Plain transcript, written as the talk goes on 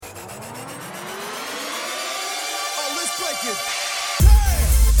What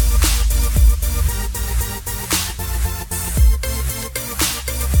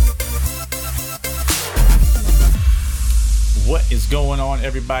is going on,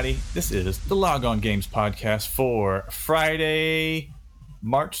 everybody? This is the Log On Games podcast for Friday,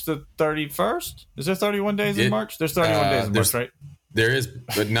 March the 31st. Is there 31 days in March? There's 31 days in March, right? There is,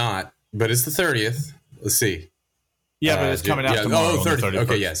 but not. But it's the 30th. Let's see. Yeah, but it's coming out tomorrow. Oh, 30.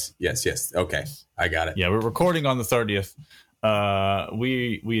 Okay, yes. Okay, I got it. Yeah, we're recording on the 30th.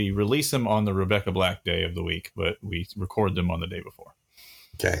 We release them on the Rebecca Black day of the week, but we record them on the day before.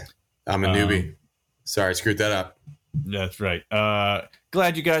 Okay. I'm a newbie. Sorry, I screwed that up. That's right.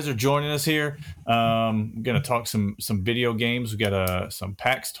 Glad you guys are joining us here. I'm going to talk some video games. We got some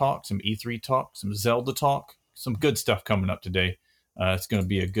PAX talk, some E3 talk, some Zelda talk, some good stuff coming up today. It's going to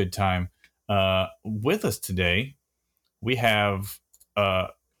be a good time. With us today, we have a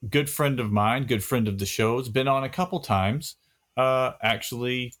good friend of mine, good friend of the show. Has been on a couple times.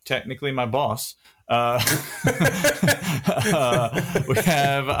 Actually, technically my boss. We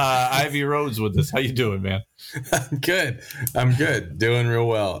have Ivy Rhodes with us. How you doing, man? I'm good. Doing real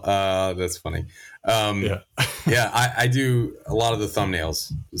well. That's funny. I do a lot of the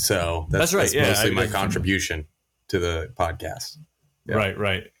thumbnails. So that's right. That's mostly my contribution to the podcast. Yeah.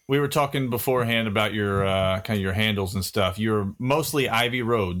 Right. We were talking beforehand about your kind of your handles and stuff. You're mostly Ivy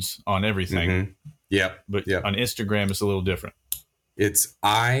Rhodes on everything. Mm-hmm. Yep. But on Instagram, it's a little different. It's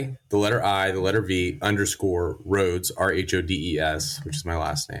the letter V _ Rhodes, RHODES, which is my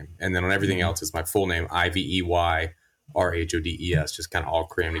last name. And then on everything else, it's my full name, IVEY RHODES, just kind of all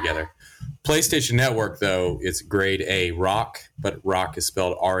crammed together. PlayStation Network, though, it's grade A rock, but rock is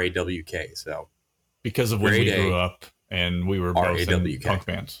spelled RAWK. So because of when we grew up and we were both in punk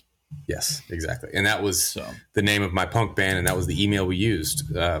bands. Yes, exactly. And that was the name of my punk band, and that was the email we used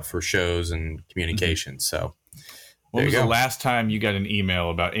for shows and communication. So when was the last time you got an email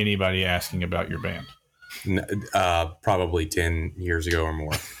about anybody asking about your band? Probably 10 years ago or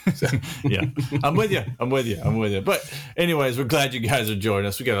more. So. Yeah, I'm with you. But anyways, we're glad you guys are joining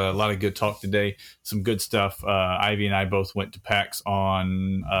us. We got a lot of good talk today, some good stuff. Ivy and I both went to PAX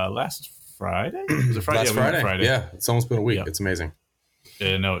on last Friday. Was it Friday? Last Friday. Yeah, it's almost been a week. Yeah. It's amazing.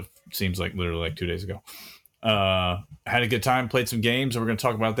 No, it seems like literally like 2 days ago. Had a good time, played some games, and we're going to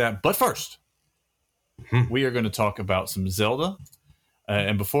talk about that. But first, we are going to talk about some Zelda.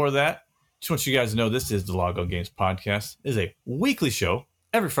 And before that, just want you guys to know this is the Log On Games podcast. It is a weekly show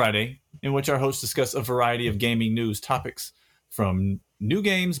every Friday in which our hosts discuss a variety of gaming news topics, from new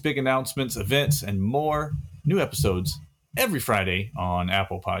games, big announcements, events, and more. New episodes every Friday on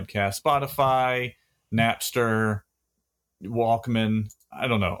Apple Podcasts, Spotify, Napster, Walkman, I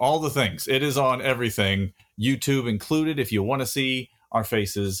don't know, all the things. It is on everything, YouTube included. If you want to see our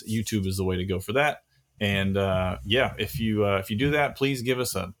faces, YouTube is the way to go for that. And if you do that, please give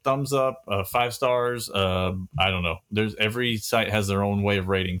us a thumbs up, 5 stars. I don't know. Every site has their own way of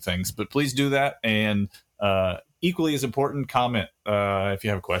rating things, but please do that. And equally as important, comment if you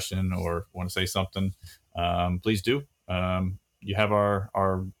have a question or want to say something. Please do. You have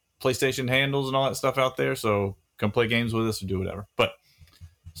our PlayStation handles and all that stuff out there, so come play games with us or do whatever. But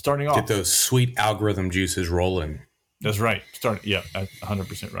starting off, get those sweet algorithm juices rolling. That's right.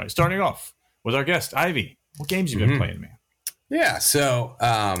 100% right. Starting off with our guest, Ivy. What games you been playing, man? Yeah, so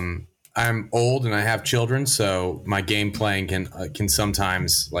I'm old and I have children, so my game playing can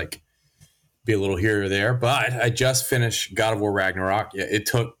sometimes like be a little here or there. But I just finished God of War Ragnarok.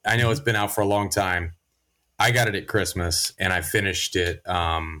 I know it's been out for a long time. I got it at Christmas and I finished it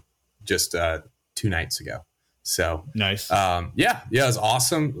just 2 nights ago. So nice. It was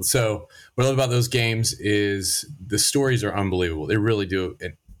awesome. So what I love about those games is the stories are unbelievable. They really do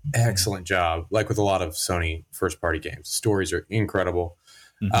an excellent job. Like with a lot of Sony first party games, stories are incredible.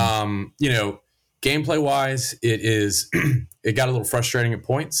 Gameplay wise, it got a little frustrating at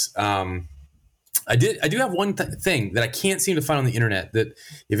points. I do have one thing that I can't seem to find on the internet that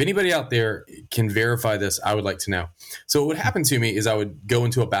if anybody out there can verify this, I would like to know. So what would happen to me is I would go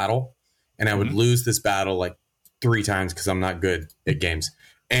into a battle and I would lose this battle like 3 times because I'm not good at games.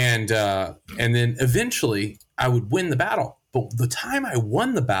 And then eventually I would win the battle. But the time I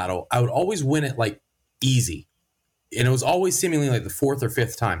won the battle, I would always win it like easy. And it was always seemingly like the 4th or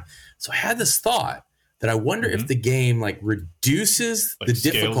 5th time. So I had this thought that I wonder if the game like reduces the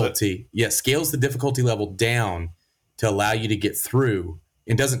difficulty. Scales the difficulty level down to allow you to get through.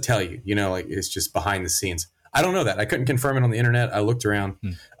 It doesn't tell you, like it's just behind the scenes. I don't know that. I couldn't confirm it on the internet. I looked around.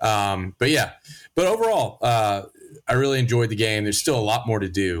 But overall, I really enjoyed the game. There's still a lot more to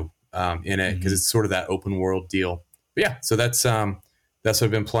do in it because it's sort of that open world deal. But yeah, so that's what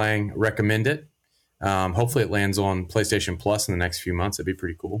I've been playing. Recommend it. Hopefully it lands on PlayStation Plus in the next few months. That'd be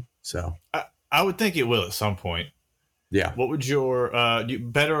pretty cool. So I would think it will at some point. Yeah. What would your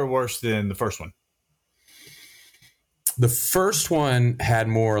better or worse than the first one? The first one had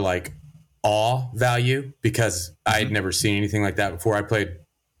more like awe value because I had never seen anything like that before. I played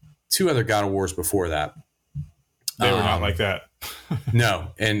 2 other God of Wars before that. They were not like that.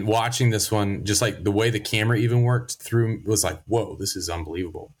 No. And watching this one, just like the way the camera even worked through was like, whoa, this is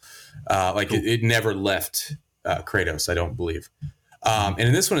unbelievable. Cool. It never left Kratos, I don't believe. And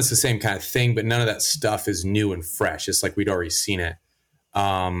in this one, it's the same kind of thing, but none of that stuff is new and fresh. It's like we'd already seen it.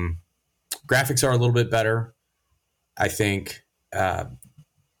 Graphics are a little bit better, I think. There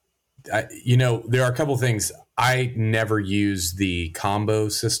are a couple of things. I never use the combo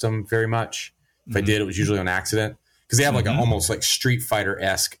system very much. If I did, it was usually on accident because they have like an almost like Street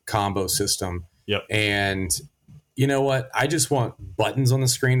Fighter-esque combo system. Yep. And you know what? I just want buttons on the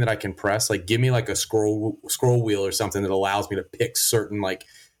screen that I can press. Like, give me like a scroll wheel or something that allows me to pick certain like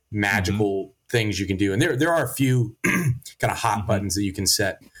magical things you can do. And there are a few kind of hot buttons that you can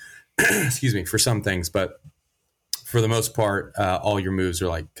set, excuse me, for some things. But for the most part, all your moves are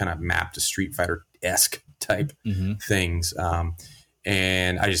like kind of mapped to Street Fighter-esque type things.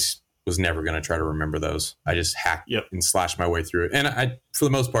 And I just was never going to try to remember those. I just hacked and slashed my way through it. And I, for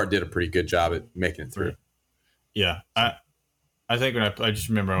the most part, did a pretty good job at making it through. Yeah. I think when I just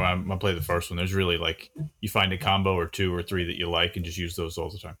remember when I played the first one, there's really like you find a combo or 2 or 3 that you like and just use those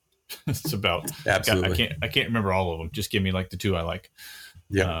all the time. It's about absolutely. I can't remember all of them. Just give me like the 2 I like.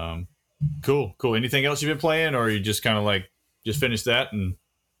 Yeah. Cool. Anything else you've been playing, or you just kind of like just finished that and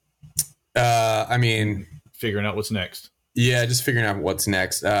figuring out what's next? Yeah, just figuring out what's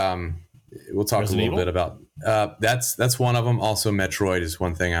next. We'll talk a little bit about that's one of them. Also, Metroid is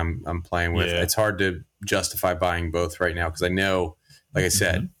one thing I'm playing with. Yeah. It's hard to justify buying both right now because I know, like I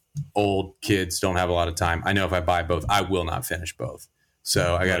said, old kids don't have a lot of time. I know if I buy both, I will not finish both.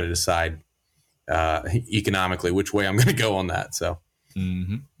 So I got to decide economically which way I'm going to go on that. So.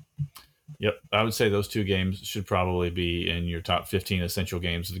 Yep, I would say those 2 games should probably be in your top 15 essential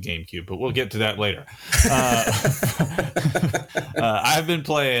games of the GameCube, but we'll get to that later. I've been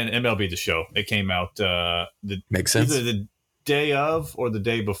playing MLB The Show. It came out Makes sense. Either the day of or the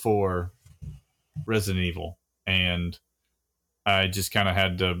day before Resident Evil, and I just kind of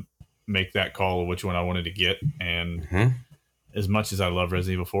had to make that call of which one I wanted to get. And as much as I love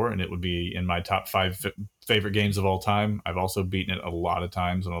Resident Evil 4, and it would be in my top 5 favorite games of all time, I've also beaten it a lot of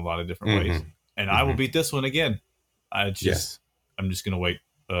times in a lot of different ways. And I will beat this one again. I'm just going to wait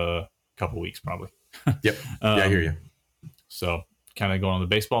a couple weeks probably. Yep. I hear you. So kind of going on the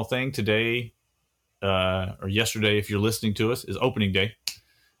baseball thing today, or yesterday, if you're listening to us, is opening day.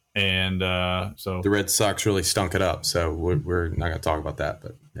 And so the Red Sox really stunk it up. So we're not going to talk about that,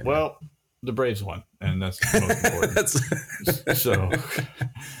 but anyway. Well, the Braves won, and that's the most important. So,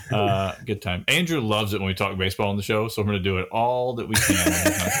 good time. Andrew loves it when we talk baseball on the show, so I'm going to do it all that we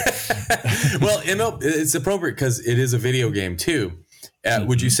can. Well, it's appropriate because it is a video game too.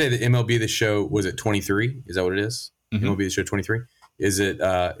 Would you say that MLB The Show was at 23? Is that what it is? MLB The Show 23. Is it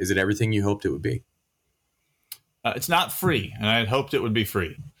everything you hoped it would be? It's not free, and I had hoped it would be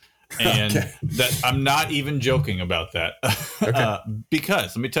free. And that I'm not even joking about that.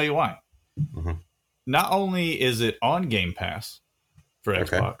 Because let me tell you why. Not only is it on Game Pass for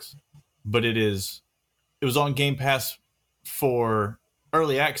Xbox, but it was on Game Pass for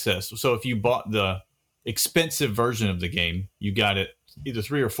early access. So if you bought the expensive version of the game, you got it either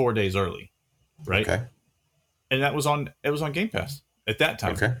 3 or 4 days early, right? Okay. And it was on Game Pass at that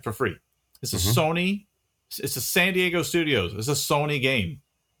time for free. It's a Sony. It's a San Diego Studios. It's a Sony game.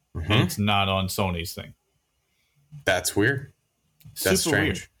 And it's not on Sony's thing. That's weird. That's super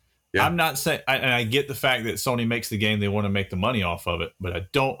strange. Weird. Yeah. I'm not saying, and I get the fact that Sony makes the game, they want to make the money off of it, but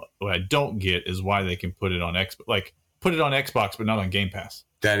what I don't get is why they can put it on Xbox, but not on Game Pass.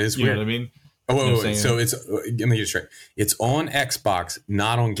 That is weird. You know what I mean? Oh, wait. So let me get it straight. It's on Xbox,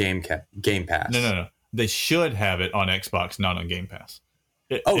 not on Game Pass. No. They should have it on Xbox, not on Game Pass.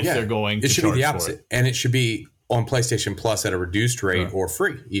 If they're going to it should be the opposite. And it should be on PlayStation Plus at a reduced rate or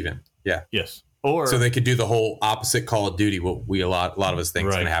free even. Yeah. Yes. Or so they could do the whole opposite Call of Duty, what a lot of us think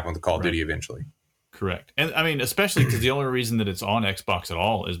is going to happen with Call of Duty eventually. Correct. And I mean, especially because the only reason that it's on Xbox at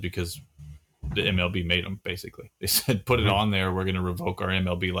all is because the MLB made them, basically. They said, put it on there. We're going to revoke our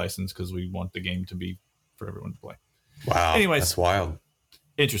MLB license because we want the game to be for everyone to play. Wow. Anyways, that's wild.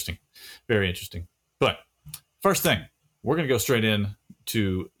 Interesting. Very interesting. But first thing, we're going to go straight in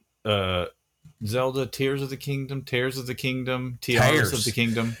to Zelda Tears of the Kingdom, Tiars of the Kingdom.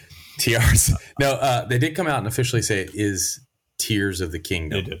 No, they did come out and officially say it is Tears of the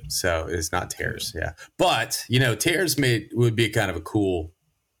Kingdom. They did. So it's not Tears. Yeah. But, Tears would be kind of a cool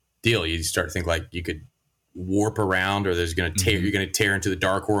deal. You start to think like you could warp around, or there's going to tear, you're going to tear into the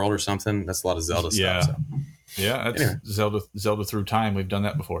dark world or something. That's a lot of Zelda stuff. So. Yeah. That's Zelda through time. We've done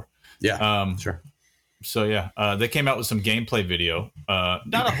that before. Yeah. Sure. So they came out with some gameplay video.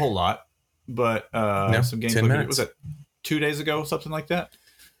 Not a whole lot, but some gameplay 10 video. minutes. Was it 2 days ago, something like that?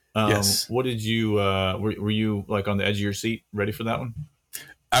 Yes. What did you? Were you like on the edge of your seat, ready for that one?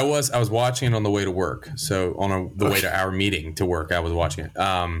 I was watching it on the way to work. So on the way to our meeting to work, I was watching it.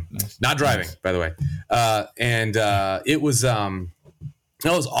 Not driving, by the way. It was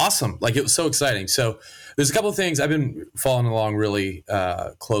awesome. Like, it was so exciting. So there's a couple of things I've been following along really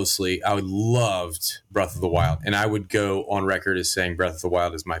closely. I loved Breath of the Wild, and I would go on record as saying Breath of the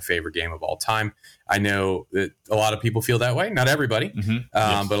Wild is my favorite game of all time. I know that a lot of people feel that way. Not everybody,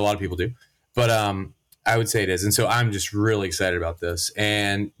 but a lot of people do. But I would say it is. And so I'm just really excited about this.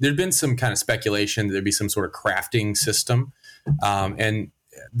 And there'd been some kind of speculation that there'd be some sort of crafting system. And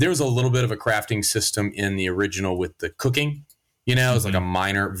there was a little bit of a crafting system in the original with the cooking. It was like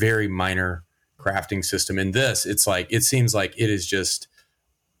a very minor crafting system. In this, it seems like it is just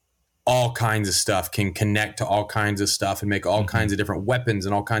all kinds of stuff, can connect to all kinds of stuff and make all kinds of different weapons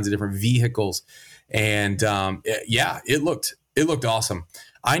and all kinds of different vehicles. And it looked awesome.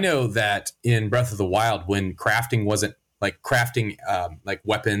 I know that in Breath of the Wild, when crafting wasn't like crafting, like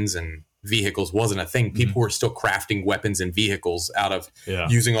weapons and vehicles wasn't a thing, people were still crafting weapons and vehicles out of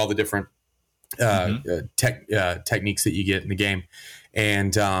using all the different techniques that you get in the game.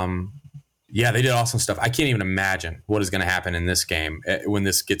 And they did awesome stuff. I can't even imagine what is going to happen in this game when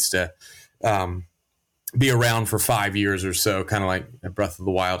this gets to be around for 5 years or so, kind of like Breath of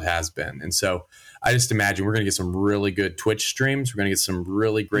the Wild has been. And so I just imagine we're going to get some really good Twitch streams. We're going to get some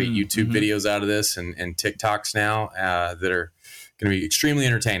really great YouTube videos out of this and TikToks now that are going to be extremely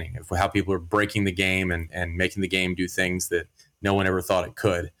entertaining of how people are breaking the game and making the game do things that no one ever thought it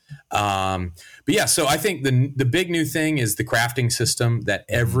could. So I think the big new thing is the crafting system, that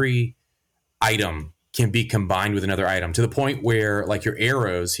every item can be combined with another item, to the point where, like, your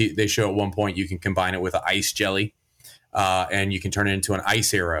arrows, they show at one point you can combine it with an ice jelly, and you can turn it into an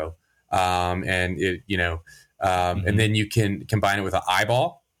ice arrow. And then you can combine it with an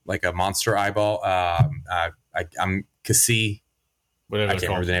eyeball, like a monster eyeball. I'm Cassie. Whatever I can't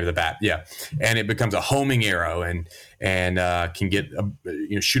remember the name of the bat. Yeah. And it becomes a homing arrow and can get,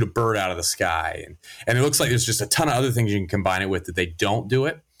 shoot a bird out of the sky. And it looks like there's just a ton of other things you can combine it with that they don't do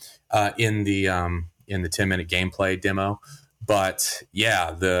it in the 10-minute gameplay demo. But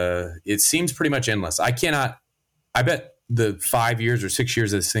it seems pretty much endless. I bet the 5 years or 6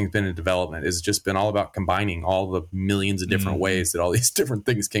 years this thing's been in development has just been all about combining all the millions of different ways that all these different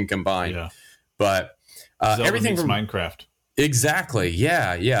things can combine. Yeah. But everything from Minecraft. Exactly.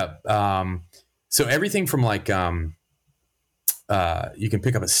 Yeah. So everything from like you can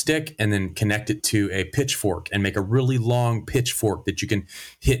pick up a stick and then connect it to a pitchfork and make a really long pitchfork that you can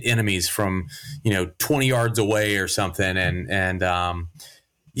hit enemies from 20 yards away or something. And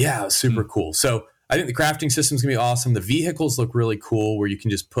super cool. So I think the crafting system's gonna be awesome. The vehicles look really cool, where you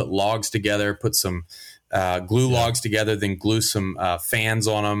can just put logs together, put some glue logs together, then glue some fans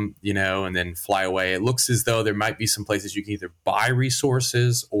on them, and then fly away. It looks as though there might be some places you can either buy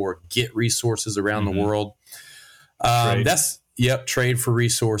resources or get resources around the world. Trade for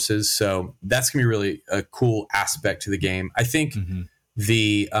resources. So that's gonna be really a cool aspect to the game. I think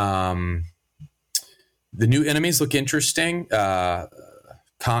the new enemies look interesting.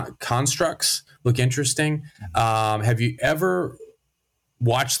 Constructs look interesting. Have you ever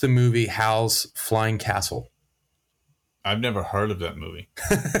watched the movie Howl's Flying Castle? I've never heard of that movie.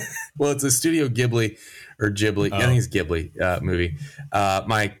 Well, it's a Studio Ghibli or Ghibli. I think it's Ghibli movie.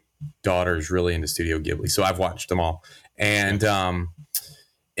 My daughter's really into Studio Ghibli, so I've watched them all. And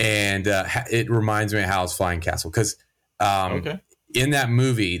it reminds me of Howl's Flying Castle because in that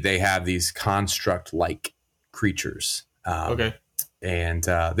movie they have these construct-like creatures. And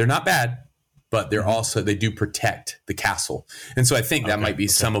they're not bad, but they're also, they do protect the castle. And so I think that might be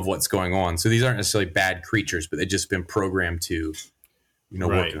some of what's going on. So these aren't necessarily bad creatures, but they've just been programmed to,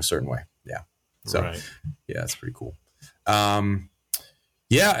 work in a certain way. Yeah. So it's pretty cool. And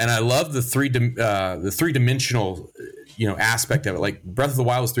I love the three-dimensional, aspect of it. Like Breath of the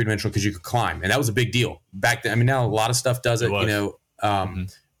Wild was three-dimensional because you could climb, and that was a big deal back then. I mean, now a lot of stuff does it,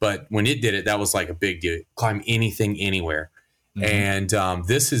 but when it did it, that was like a big deal. Climb anything, anywhere. And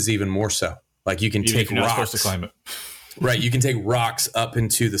this is even more so. Like you can take rocks. Supposed to climb it. Right. You can take rocks up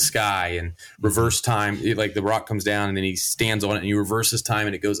into the sky and reverse time. Like the rock comes down and then he stands on it and you reverse his time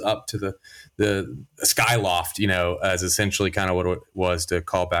and it goes up to sky loft, as essentially kind of what it was, to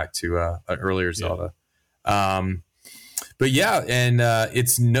call back to an earlier Zelda. But yeah, and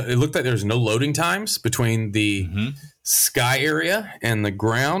it looked like there's no loading times between the sky area and the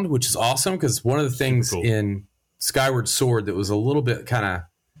ground, which is awesome, because one of the things in Skyward Sword that was a little bit kind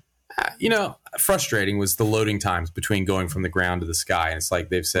of frustrating was the loading times between going from the ground to the sky. And it's like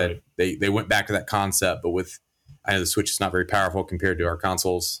they've said they went back to that concept, but I know the Switch is not very powerful compared to our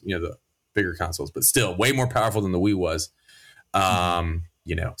consoles, the bigger consoles, but still way more powerful than the Wii was.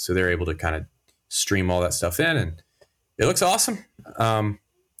 So they're able to kind of stream all that stuff in, and it looks awesome.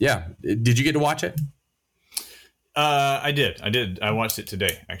 Yeah. Did you get to watch it? I did. I watched it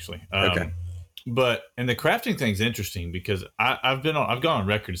today, actually. Okay. And the crafting thing's interesting because I've gone on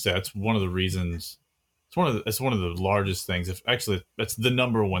record to say that's one of the reasons. It's one of the largest things. That's the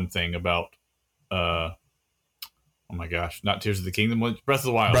number one thing about. Oh my gosh! Not Tears of the Kingdom. Breath of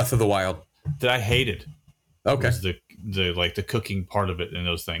the Wild. Breath of the Wild. That I hated. Okay. Was the cooking part of it and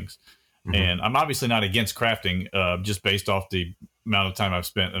those things. Mm-hmm. And I'm obviously not against crafting, just based off the amount of time I've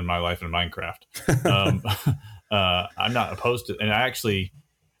spent in my life in Minecraft. I'm not opposed to it, and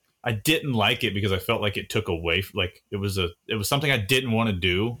I didn't like it because I felt like it took away, like it was something I didn't want to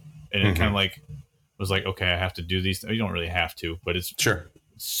do, and it kind of like was like, okay, I have to do these. You don't really have to, but it's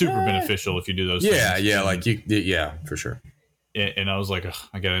super beneficial if you do those things. Yeah, for sure. And I was like,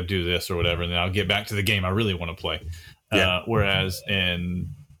 I got to do this or whatever, and then I'll get back to the game I really want to play. Whereas in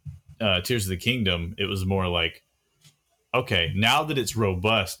Tears of the Kingdom, it was more like, okay, now that it's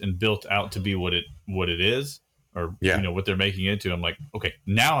robust and built out to be what it is, or what they're making it into, I'm like, okay,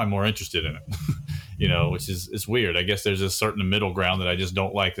 now I'm more interested in it. Which is, it's weird. I guess there's a certain middle ground that I just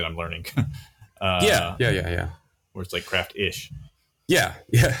don't like that I'm learning. Yeah. Where it's like craft-ish. Yeah.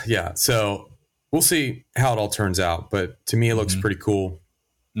 So we'll see how it all turns out, but to me, it looks pretty cool.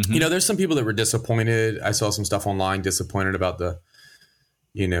 Mm-hmm. There's some people that were disappointed. I saw some stuff online disappointed about the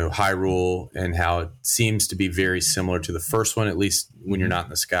Hyrule and how it seems to be very similar to the first one, at least when you're not in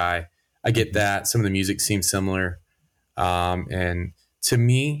the sky. I get that. Some of the music seems similar. And to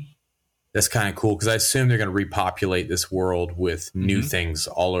me, that's kind of cool because I assume they're going to repopulate this world with new things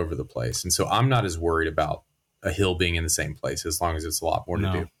all over the place. And so I'm not as worried about a hill being in the same place as long as it's a lot more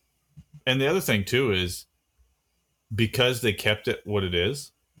to do. And the other thing, too, is because they kept it what it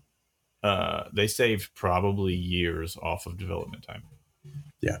is, they saved probably years off of development time.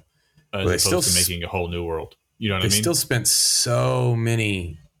 Yeah. As opposed to making a whole new world. You know what I mean? They still spent so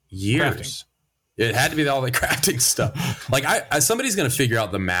many years. Crafting. It had to be all the crafting stuff. Like somebody's going to figure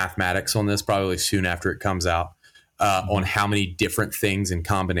out the mathematics on this probably soon after it comes out on how many different things and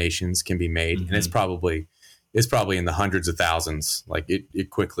combinations can be made. And it's probably in the hundreds of thousands. Like it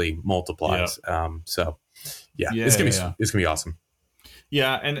quickly multiplies. Yeah. It's going to be awesome.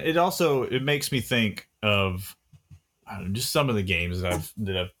 Yeah. And it makes me think of, I don't know, just some of the games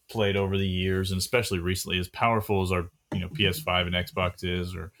that I've played over the years, and especially recently, as powerful as our PS5 and Xbox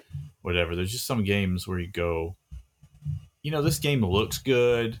is, or whatever. There's just some games where you go, this game looks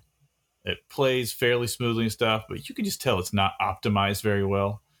good, it plays fairly smoothly and stuff, but you can just tell it's not optimized very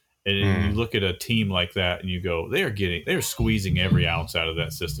well. And you look at a team like that, and you go, they're squeezing every ounce out of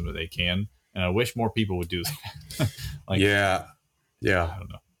that system that they can, and I wish more people would do that. Yeah. I don't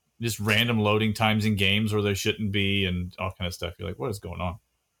know. Just random loading times in games where there shouldn't be, and all kind of stuff. You're like, what is going on?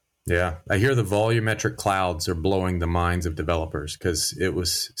 Yeah. I hear the volumetric clouds are blowing the minds of developers because it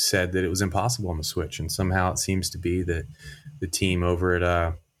was said that it was impossible on the Switch. And somehow it seems to be that the team over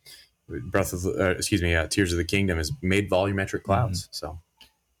at Tears of the Kingdom has made volumetric clouds. So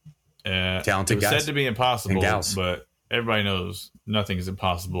talented guys. It was said to be impossible, but everybody knows nothing is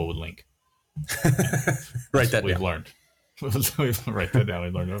impossible with Link. Write that down. We've learned. Write that down. We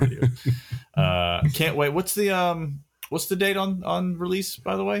learned over here. Can't wait. What's the date on release,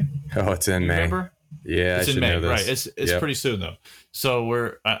 by the way? Oh, it's in May. Remember? Yeah, it's in May. Right. It's pretty soon though.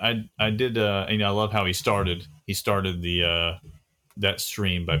 So I love how he started. He started that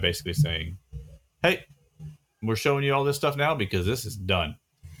stream by basically saying, "Hey, we're showing you all this stuff now because this is done.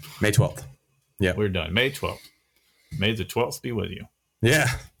 May 12th. Yeah, we're done. May 12th. May the 12th be with you." Yeah.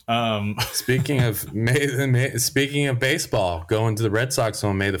 Speaking of speaking of baseball, going to the Red Sox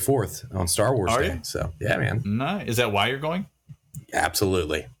on May the 4th on Star Wars Day. So yeah, man. Nice. Is that why you're going?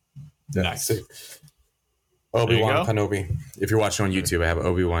 Absolutely. Nice. Obi-Wan Kenobi. If you're watching on YouTube, I have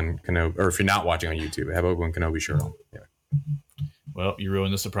Obi-Wan Kenobi. Or if you're not watching on YouTube, I have Obi-Wan Kenobi shirt on. Yeah. Well, you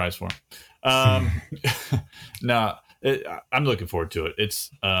ruined the surprise for him. I'm looking forward to it.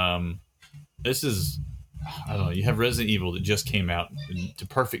 It's this is. I don't know. You have Resident Evil that just came out to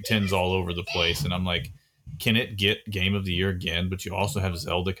perfect 10s all over the place. And I'm like, can it get Game of the Year again? But you also have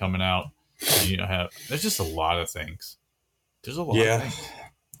Zelda coming out. There's just a lot of things. There's a lot Yeah. of things.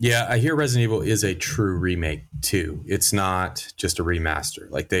 Yeah, I hear Resident Evil is a true remake too. It's not just a remaster.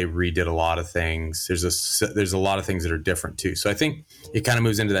 Like they redid a lot of things. There's a lot of things that are different too. So I think it kind of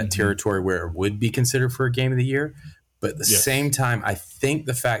moves into that territory where it would be considered for a game of the year. But at the same time, I think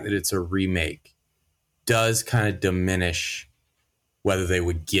the fact that it's a remake does kind of diminish whether they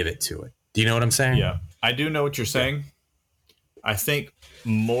would give it to it. Do you know what I'm saying? Yeah, I do know what you're saying. I think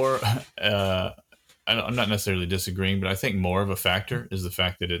more. I'm not necessarily disagreeing, but I think more of a factor is the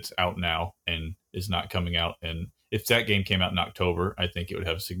fact that it's out now and is not coming out. And if that game came out in October, I think it would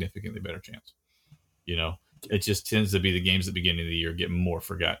have a significantly better chance. You know, it just tends to be the games at the beginning of the year get more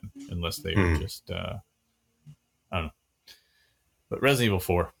forgotten unless they are just, I don't know. But Resident Evil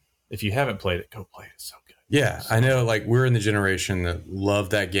 4, if you haven't played it, go play it. It's so good. Yeah, I know. Like we're in the generation that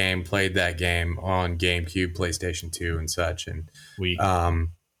loved that game, played that game on GameCube, PlayStation 2, and such. And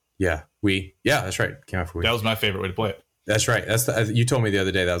yeah, that's right. Came out for Wii. That was my favorite way to play it. That's right. You told me the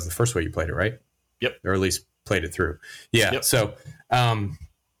other day that was the first way you played it, right? Yep. Or at least played it through. Yeah. Yep. So,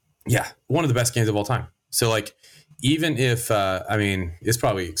 one of the best games of all time. So, like, even if it's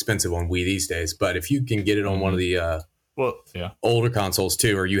probably expensive on Wii these days, but if you can get it on one of the older consoles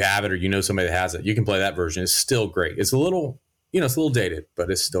too, or you have it, or you know somebody that has it, you can play that version. It's still great. It's a little dated, but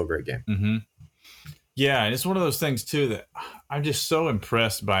it's still a great game. Mm-hmm. Yeah, and it's one of those things too that I'm just so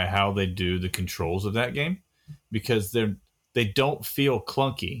impressed by how they do the controls of that game, because they don't feel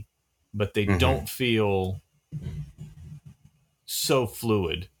clunky, but they don't feel so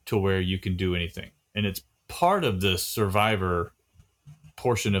fluid to where you can do anything. And it's part of the survivor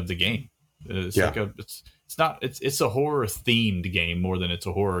portion of the game. It's it's a horror themed game more than it's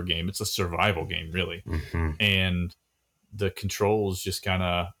a horror game. It's a survival game, really. And the controls just kind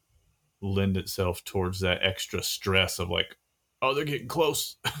of lend itself towards that extra stress of like, oh, they're getting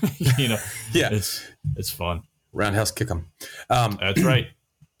close. It's fun. Roundhouse kick them. That's right.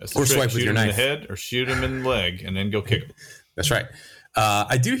 That's the or trick. swipe Shoot with your them knife. in the head or shoot them in the leg and then go kick them. That's right.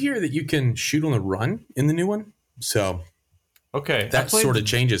 I do hear that you can shoot on the run in the new one. So that sort of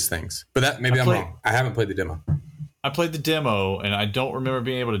changes things. But I'm wrong. I haven't played the demo. I played the demo, and I don't remember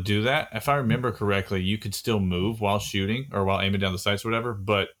being able to do that. If I remember correctly, you could still move while shooting or while aiming down the sights or whatever,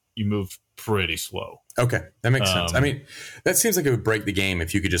 but you moved pretty slow. Okay, that makes sense. I mean, that seems like it would break the game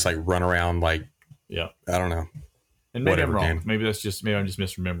if you could just like run around like, I don't know. And maybe I'm wrong. Game. Maybe I'm just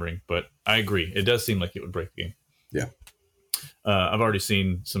misremembering, but I agree. It does seem like it would break the game. Yeah. I've already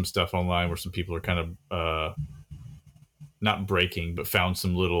seen some stuff online where some people are kind of not breaking, but found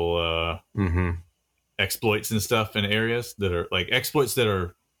some little exploits and stuff in areas that are like exploits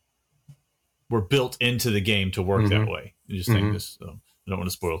that were built into the game to work that way. You just think this. I don't want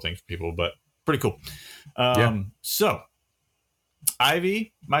to spoil things for people, but pretty cool. So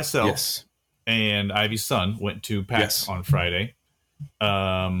Ivy, myself, and Ivy's son went to PAX on Friday.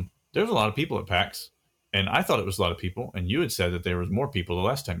 There was a lot of people at PAX, and I thought it was a lot of people. And you had said that there was more people the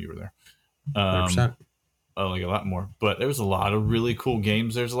last time you were there. 100%. Like a lot more, but there was a lot of really cool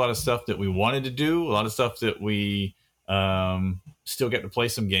games. There's a lot of stuff that we wanted to do, a lot of stuff that we still get to play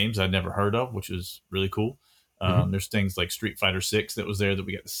some games I'd never heard of, which is really cool. There's things like Street Fighter 6 that was there that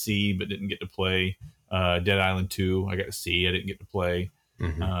we got to see but didn't get to play. Dead Island 2 I got to see, I didn't get to play.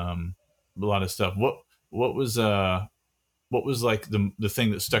 A lot of stuff. What was like the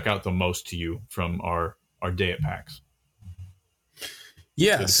thing that stuck out the most to you from our day at PAX?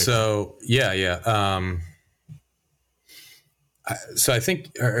 So I think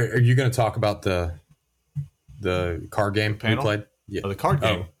are you going to talk about the car game we played? Yeah, the card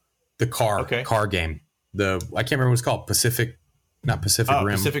game. The car game. I can't remember what it's called. Pacific Rim.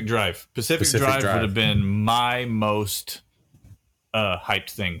 Pacific Drive. Pacific Drive would have been my most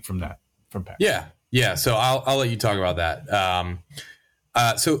hyped thing from PAX. Yeah. So I'll let you talk about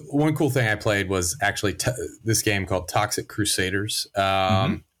that. So one cool thing I played was actually this game called Toxic Crusaders.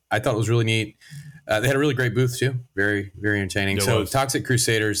 I thought it was really neat. They had a really great booth too. Very, very entertaining. Toxic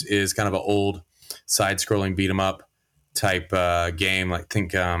Crusaders is kind of an old side-scrolling beat 'em up type game. Like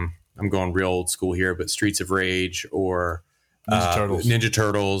think I'm going real old school here, but Streets of Rage or Ninja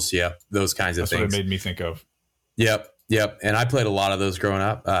Turtles. Yep, those kinds of things. That's what it made me think of. Yep. And I played a lot of those growing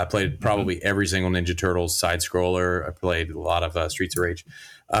up. I played probably every single Ninja Turtles side scroller. I played a lot of Streets of Rage.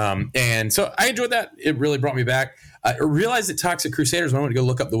 And so I enjoyed that. It really brought me back. I realized that Toxic Crusaders, when I went to go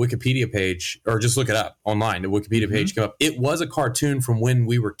look up the Wikipedia page, or just look it up online, the Wikipedia page came up. It was a cartoon from when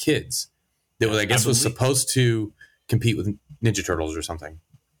we were kids that was, I guess, was supposed to compete with Ninja Turtles or something.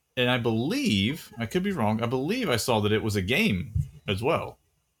 And I believe, I could be wrong, I saw that it was a game as well.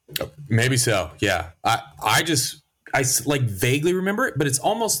 Maybe so, yeah. I just like vaguely remember it, but it's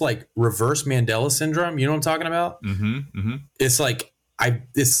almost like reverse Mandela syndrome. You know what I'm talking about? It's like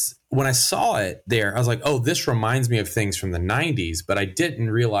when I saw it there, I was like, oh, this reminds me of things from the 90s, but I didn't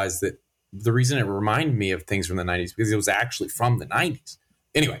realize that the reason it reminded me of things from the 90s because it was actually from the 90s.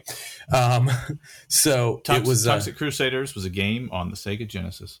 Anyway, so it was Toxic Crusaders was a game on the Sega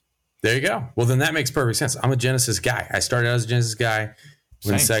Genesis. There you go. Well, then that makes perfect sense. I'm a Genesis guy. I started out as a Genesis guy.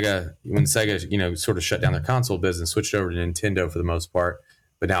 When Sega, sort of shut down their console business, switched over to Nintendo for the most part,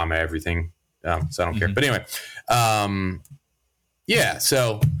 but now I'm at everything, so I don't care. But anyway,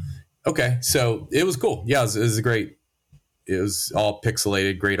 okay, so it was cool. Yeah, it was a great. It was all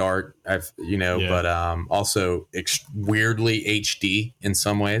pixelated, great art. But also weirdly HD in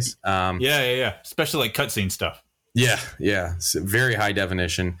some ways. Especially like cutscene stuff. Yeah, so very high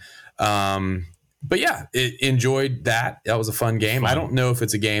definition. But yeah, enjoyed that. That was a fun game. I don't know if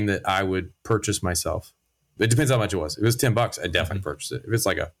it's a game that I would purchase myself. It depends how much it was. If it was $10, I'd definitely purchase it. If it's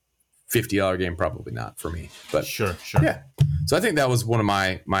like a $50 game, probably not for me. But sure. Yeah. So I think that was one of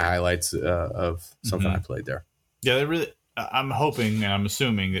my highlights of something I played there. Yeah, they really. I'm hoping and I'm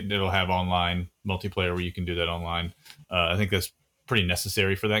assuming that it'll have online multiplayer where you can do that online. I think that's pretty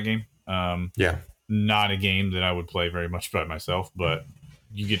necessary for that game. Not a game that I would play very much by myself, but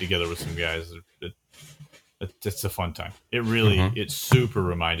you get together with some guys. It's a fun time. It really, it super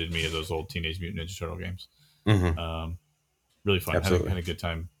reminded me of those old Teenage Mutant Ninja Turtle games. Really fun. Absolutely. Had a good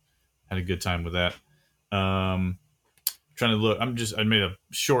time. Had a good time with that. Trying to look. I made a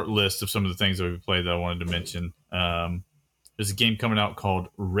short list of some of the things that we played that I wanted to mention. There's a game coming out called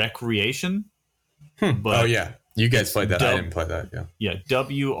Recreation. But you guys played that. I didn't play that. Yeah,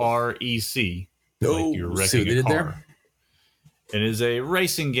 WREC. Oh, like you're wrecking a car. There? It is a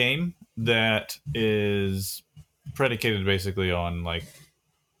racing game that is predicated basically on like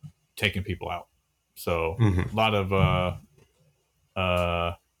taking people out. So a lot of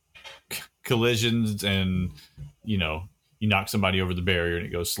collisions, and you knock somebody over the barrier and it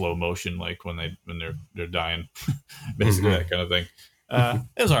goes slow motion, like when they're dying, basically that kind of thing.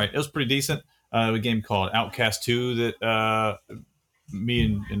 It was all right. It was pretty decent. A game called Outcast 2 that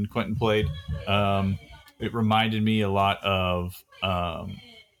me and Quentin played. It reminded me a lot of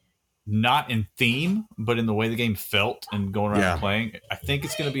not in theme, but in the way the game felt and going around and playing. I think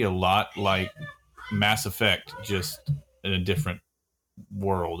it's going to be a lot like Mass Effect, just in a different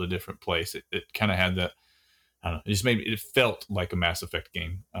world, a different place. It kind of had that. I don't know. It felt like a Mass Effect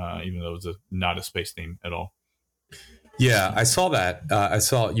game, even though it was not a space theme at all. Yeah, I saw that. I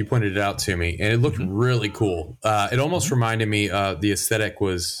saw you pointed it out to me, and it looked really cool. It almost reminded me. The aesthetic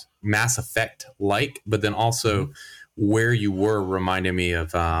was Mass Effect like, but then also where you were reminded me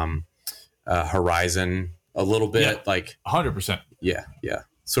of Horizon a little bit, like 100%. Yeah,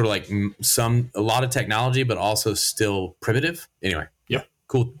 sort of like a lot of technology, but also still primitive. Anyway,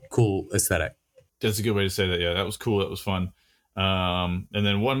 cool aesthetic. That's a good way to say that. Yeah, that was cool. That was fun. And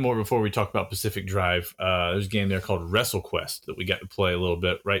then one more before we talk about Pacific Drive. There's a game there called WrestleQuest that we got to play a little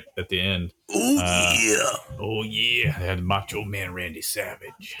bit right at the end. Oh yeah! They had Macho Man Randy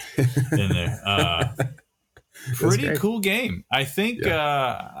Savage in there. Pretty cool game. I think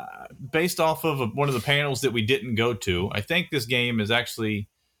based off of one of the panels that we didn't go to, I think this game is actually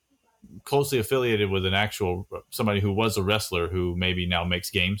closely affiliated with an actual somebody who was a wrestler who maybe now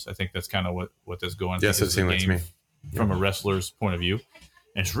makes games. I think that's kind of what that's going. Yes, it seems like to me. From a wrestler's point of view.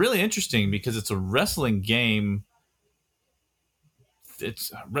 And it's really interesting because it's a wrestling game.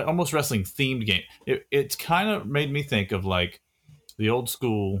 It's almost wrestling themed game. It's kind of made me think of like the old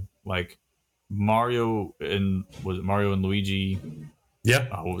school, like Mario and Luigi.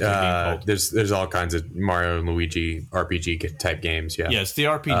 Yep. There's all kinds of Mario and Luigi RPG type games. Yeah. Yeah, it's the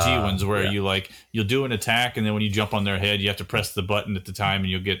RPG ones where you'll do an attack, and then when you jump on their head, you have to press the button at the time, and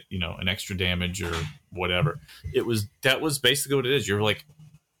you'll get an extra damage or whatever. That was basically what it is. You're like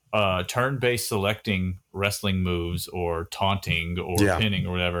turn-based selecting wrestling moves or taunting or pinning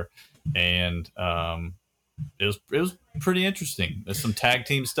or whatever, and it was pretty interesting. There's some tag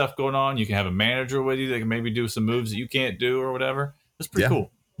team stuff going on. You can have a manager with you that can maybe do some moves that you can't do or whatever. It's pretty cool.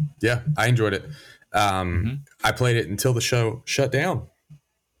 Yeah, I enjoyed it. I played it until the show shut down.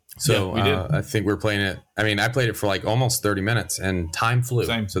 So we did. I think we're playing it. I mean, I played it for like almost 30 minutes and time flew.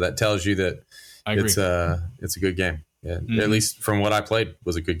 Same. So that tells you that it's a good game. Yeah, at least from what I played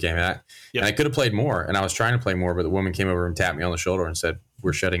was a good game. And I could have played more, and I was trying to play more, but the woman came over and tapped me on the shoulder and said,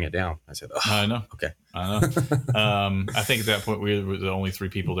 "We're shutting it down." I said, I know. Okay. I know. I think at that point we were the only 3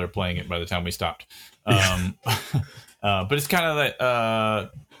 people there playing it by the time we stopped. But it's kind of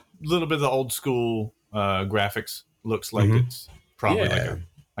that little bit of the old school graphics. Looks like it's probably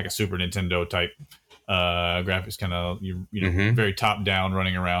like a Super Nintendo type graphics kind of very top down,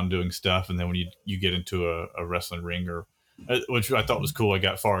 running around doing stuff, and then when you get into a wrestling ring, or which I thought was cool. I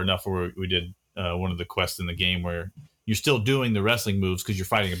got far enough where we did one of the quests in the game where you're still doing the wrestling moves because you're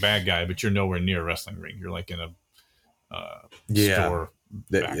fighting a bad guy, but you're nowhere near a wrestling ring. You're like in a store.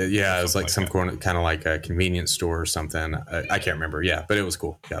 It was like some kind of like a convenience store or something. I can't remember. Yeah, but it was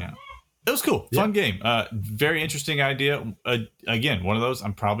cool. Yeah. It was cool. Fun game. Very interesting idea. Again, one of those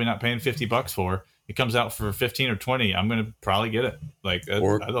I'm probably not paying $50 for. It comes out for 15 or 20. I'm going to probably get it. Like, I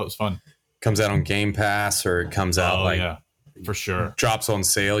thought it was fun. Comes out on Game Pass, or it comes out for sure. Drops on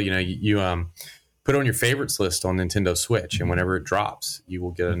sale. You put it on your favorites list on Nintendo Switch, and whenever it drops, you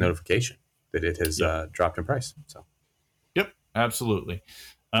will get a notification that it has dropped in price. So, yep, absolutely.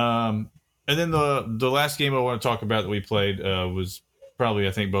 And then the last game I want to talk about that we played was probably,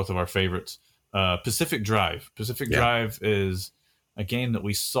 I think, both of our favorites. Pacific Drive. Pacific Drive is a game that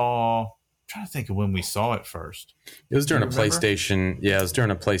we saw. I'm trying to think of when we saw it first. It was during a PlayStation. Yeah, it was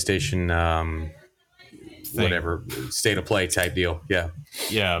during a PlayStation. Whatever state of play type deal. Yeah.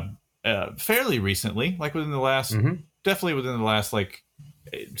 Fairly recently, like within the last, definitely within the last like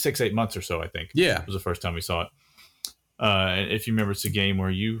 6-8 months or so, I think. Yeah, was the first time we saw it. If you remember, it's a game where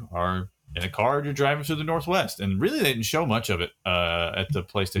you are in a car and you're driving through the Northwest, and really they didn't show much of it at the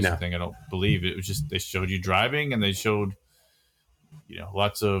PlayStation thing. I don't believe it was just they showed you driving, and they showed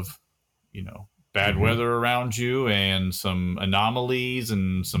lots of bad weather around you and some anomalies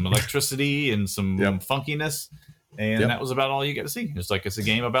and some electricity and some funkiness. And that was about all you get to see. It's a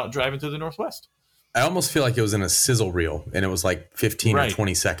game about driving through the Northwest. I almost feel like it was in a sizzle reel, and it was like 15 or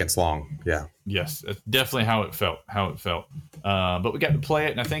 20 seconds long. Yeah. Yes, that's definitely how it felt. But we got to play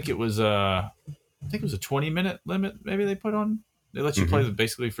it, and I think it was a 20-minute limit. Maybe they let you play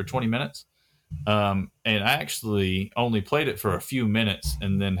basically for 20 minutes. And I actually only played it for a few minutes,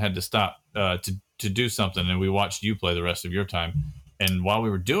 and then had to stop to do something. And we watched you play the rest of your time. And while we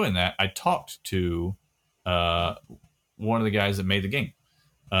were doing that, I talked to one of the guys that made the game.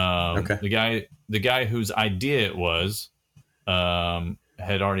 The guy whose idea it was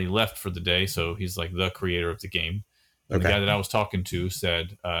had already left for the day, so he's like the creator of the game. And the guy that I was talking to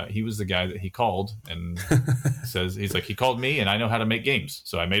said he was the guy that he called, and says he called me, and I know how to make games,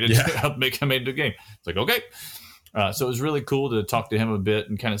 so I made it. I made the game. It's like, okay. So it was really cool to talk to him a bit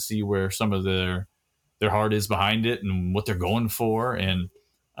and kind of see where some of their heart is behind it and what they're going for. And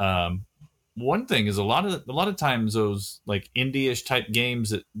one thing is a lot of times those like indie-ish type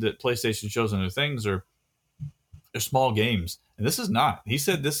games that PlayStation shows on their things they're small games, and this is not. He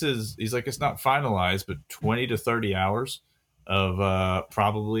said he's like, it's not finalized, but 20 to 30 hours of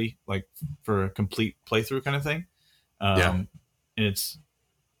probably like for a complete playthrough kind of thing. And it's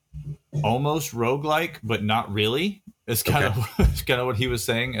almost roguelike, but not really. It's kind of what he was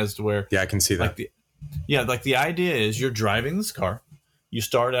saying as to where I can see that. Like the idea is you're driving this car. You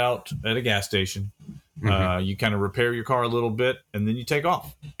start out at a gas station. You kind of repair your car a little bit, and then you take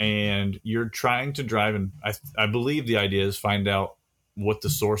off. And you're trying to drive, and I believe the idea is find out what the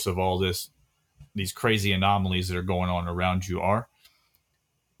source of all these crazy anomalies that are going on around you are.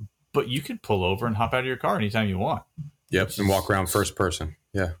 But you can pull over and hop out of your car anytime you want. Yep, and walk around first person.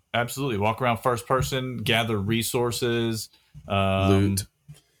 Yeah, absolutely. Walk around first person, gather resources, loot.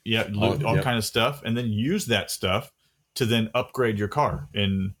 All kind of stuff, and then use that stuff to then upgrade your car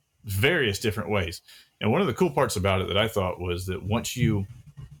in various different ways. And one of the cool parts about it that I thought was that once you,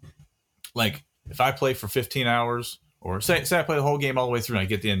 like, if I play for 15 hours, or say I play the whole game all the way through and I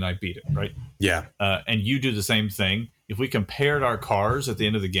get to the end and I beat it, right? Yeah. And you do the same thing. If we compared our cars at the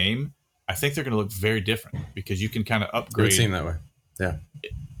end of the game, I think they're going to look very different because you can kind of upgrade. It would seem that way. Yeah.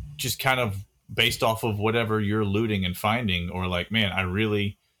 Just kind of based off of whatever you're looting and finding, or like, man,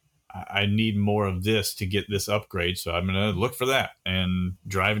 I need more of this to get this upgrade, so I'm going to look for that and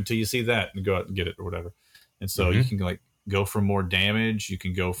drive until you see that and go out and get it or whatever. And so you can like go for more damage. You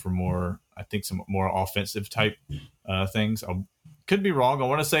can go for more, I think, some more offensive type things. I could be wrong. I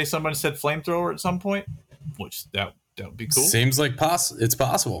want to say somebody said flamethrower at some point, which that would be cool. Seems like it's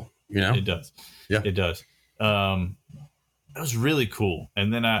possible. It does. Yeah, it does. That was really cool.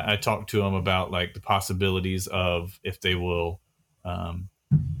 And then I talked to him about like the possibilities of if they will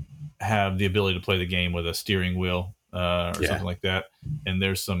have the ability to play the game with a steering wheel or something like that. And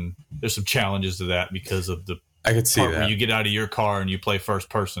there's some challenges to that because of the I could see part that where you get out of your car and you play first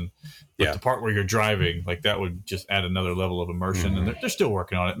person. But the part where you're driving, like that would just add another level of immersion. And they're still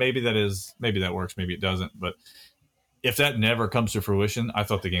working on it. Maybe that works, maybe it doesn't. But if that never comes to fruition, I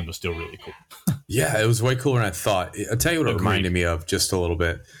thought the game was still really cool. Yeah, it was way cooler than I thought. I'll tell you what it reminded me of just a little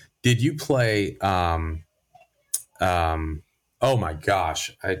bit. Did you play Oh my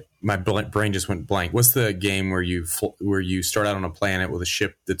gosh, my brain just went blank. What's the game where you start out on a planet with a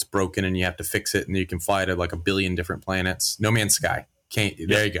ship that's broken and you have to fix it and you can fly to like a billion different planets? No Man's Sky.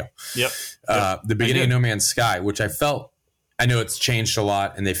 There you go. Yep. The beginning of No Man's Sky, which I know it's changed a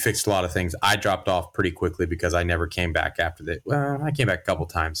lot and they fixed a lot of things. I dropped off pretty quickly because I never came back after that. Well, I came back a couple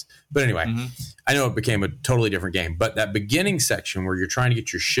times, but anyway, I know it became a totally different game. But that beginning section where you're trying to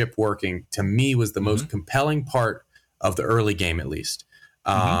get your ship working, to me, was the most compelling part of the early game, at least.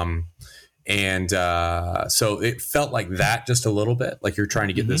 So it felt like that just a little bit, like you're trying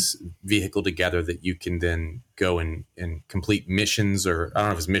to get this vehicle together that you can then go and complete missions, or I don't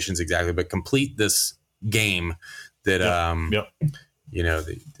know if it's missions exactly, but complete this game that,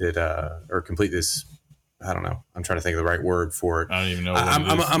 or complete this. I don't know. I'm trying to think of the right word for it. I don't even know.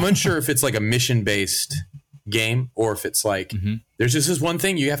 I'm unsure if it's like a mission based game or if it's like, there's just this one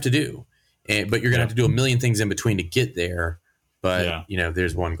thing you have to do. But you're going to have to do a million things in between to get there. But,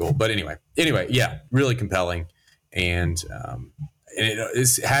 there's one goal. But anyway, yeah, really compelling. And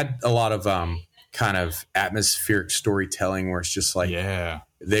it's had a lot of kind of atmospheric storytelling where it's just like,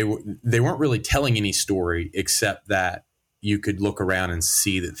 they weren't really telling any story except that you could look around and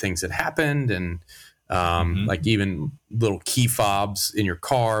see that things had happened. And like even little key fobs in your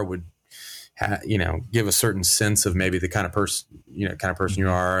car would, give a certain sense of maybe the kind of person you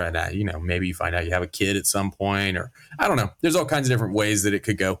are. And, maybe you find out you have a kid at some point, or I don't know. There's all kinds of different ways that it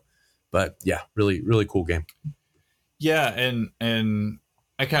could go. But yeah, really, really cool game. Yeah. And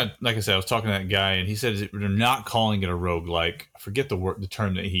I kind of, like I said, I was talking to that guy and he said they're not calling it a roguelike. I forget the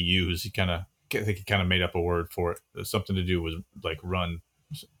term that he used. I think he kind of made up a word for it. There's something to do with like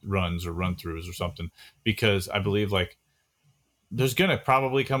runs or run throughs or something, because I believe like, there's going to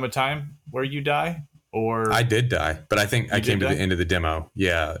probably come a time where you die, or I did die, but I think I came to the end of the demo.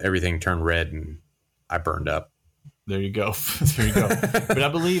 Yeah. Everything turned red and I burned up. There you go. There you go. But I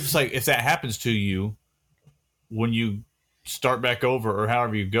believe it's like, if that happens to you, when you start back over or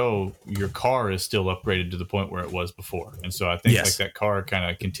however you go, your car is still upgraded to the point where it was before. And so I think like that car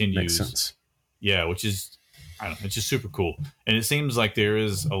kind of continues. Makes sense. Yeah. Which is, I don't know, it's just super cool. And it seems like there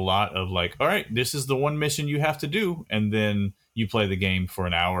is a lot of like, all right, this is the one mission you have to do. And then you play the game for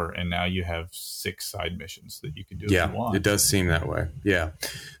an hour and now you have 6 side missions that you can do if you want. It does seem that way. Yeah.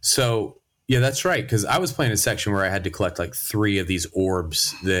 So yeah, that's right. Cause I was playing a section where I had to collect like 3 of these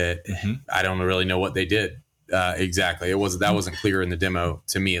orbs that I don't really know what they did exactly. That wasn't clear in the demo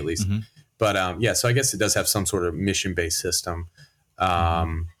to me at least. But so I guess it does have some sort of mission based system. Yeah,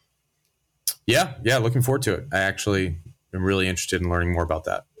 looking forward to it. I actually am really interested in learning more about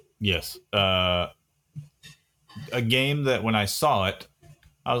that. Yes. A game that when I saw it,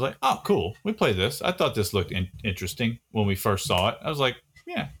 I was like, oh, cool. We play this. I thought this looked interesting when we first saw it. I was like,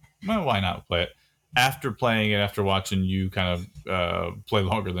 yeah, well, why not play it? After playing it, after watching you kind of play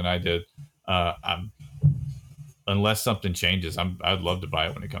longer than I did, unless something changes, I'd love to buy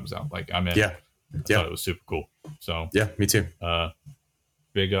it when it comes out. Like, I'm in. I thought it was super cool. So yeah, me too.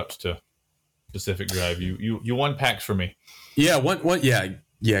 Big ups to Pacific Drive. You won PAX for me. Yeah,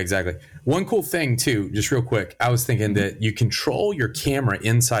 yeah, exactly. One cool thing too, just real quick, I was thinking that you control your camera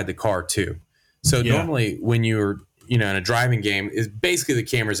inside the car too. So normally when you're in a driving game, is basically the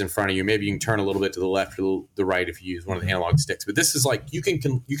camera's in front of you. Maybe you can turn a little bit to the left or the right if you use one of the analog sticks. But this is like you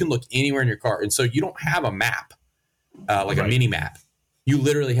can look anywhere in your car, and so you don't have a map, like a mini map. You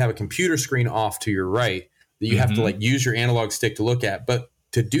literally have a computer screen off to your right that you have to like use your analog stick to look at. But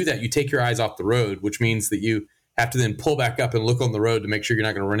to do that, you take your eyes off the road, which means that you have to then pull back up and look on the road to make sure you're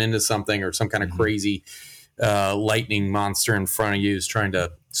not going to run into something or some kind of crazy lightning monster in front of you is trying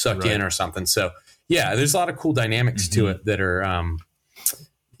to suck in or something. So yeah, there's a lot of cool dynamics to it that are,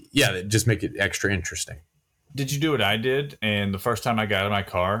 that just make it extra interesting. Did you do what I did? And the first time I got out of my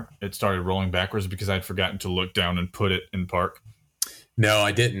car, it started rolling backwards because I'd forgotten to look down and put it in park. No,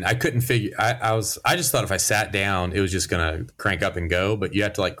 I didn't. I couldn't figure. I just thought if I sat down, it was just going to crank up and go. But you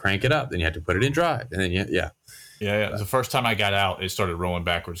have to like crank it up, then you have to put it in drive, and then yeah. The first time I got out, it started rolling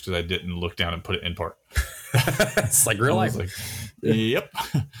backwards because I didn't look down and put it in park. It's like real life. Like, yep.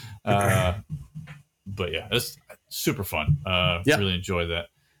 But yeah, it's super fun. Really enjoy that.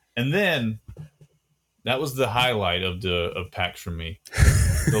 And then that was the highlight of PAX for me.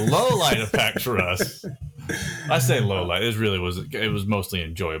 The low light of PAX for us. I say low light. It was mostly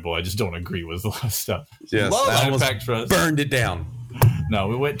enjoyable. I just don't agree with a lot of stuff. Yes, low light of PAX for us. Burned it down. No,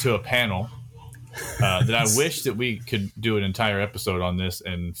 we went to a panel that I wish that we could do an entire episode on this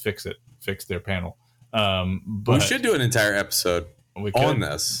and fix their panel. But we should do an entire episode on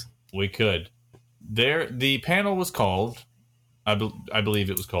this. We could. The panel was called, I believe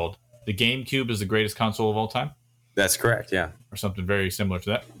it was called, "The GameCube is the greatest console of all time." That's correct. Yeah. or something very similar to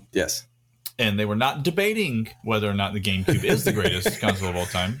that. Yes. And they were not debating whether or not the GameCube is the greatest console of all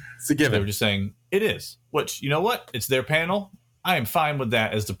time. It's a given. They were just saying it is. Which, you know what? It's their panel. I am fine with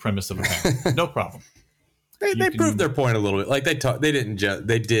that as the premise of a panel. No problem. They proved their point a little bit. Like they didn't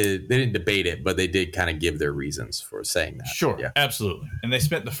debate it, but they did kind of give their reasons for saying that. Sure, yeah. Absolutely. And they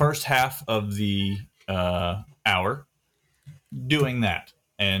spent the first half of the hour doing that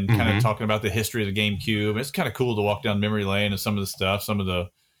and kind of talking about the history of the GameCube. It's kind of cool to walk down memory lane and some of the stuff, some of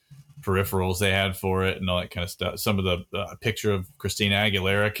the peripherals they had for it and all that kind of stuff. Some of the picture of Christina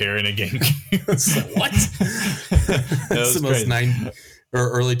Aguilera carrying a GameCube. So what? That's the most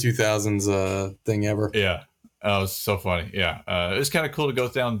early 2000s thing ever. Yeah. Oh, it was so funny. Yeah. It was kind of cool to go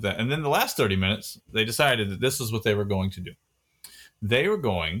down that. And then the last 30 minutes, they decided that this is what they were going to do. They were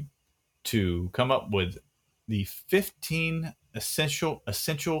going to come up with the 15 essential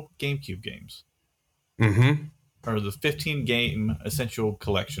GameCube games. Mm-hmm. Or the 15 game essential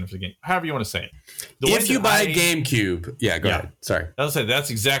collection for the game. However you want to say it. If you buy a GameCube. Yeah, go ahead. Sorry. I'll say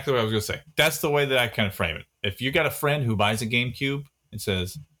that's exactly what I was going to say. That's the way that I kind of frame it. If you got a friend who buys a GameCube and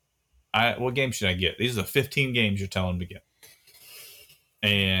says, what game should I get? These are the 15 games you're telling them to get.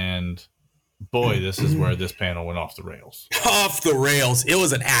 And boy, this is where this panel went off the rails. Off the rails. It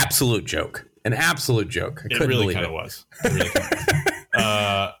was an absolute joke. An absolute joke. It really kind of was. It really kind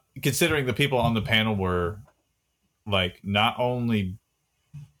of. Considering the people on the panel were like not only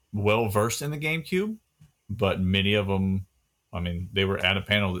well versed in the GameCube, but many of them, I mean, they were at a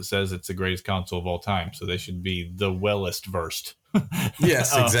panel that says it's the greatest console of all time, so they should be the wellest versed.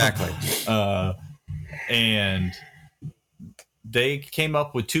 Yes, exactly. And they came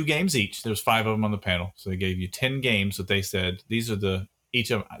up with 2 games each. There's 5 of them on the panel, so they gave you 10 games that they said these are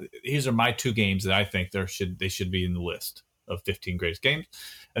my 2 games that I think they should be in the list of 15 greatest games.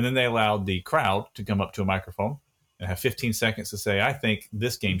 And then they allowed the crowd to come up to a microphone and have 15 seconds to say, I think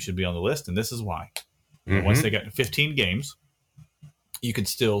this game should be on the list, and this is why. Mm-hmm. Once they got to 15 games, you could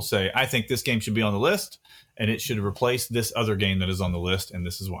still say, I think this game should be on the list, and it should replace this other game that is on the list, and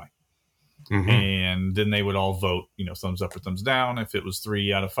this is why. Mm-hmm. And then they would all vote, thumbs up or thumbs down. If it was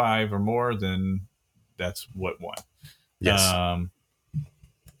 3 out of 5 or more, then that's what won. Yes.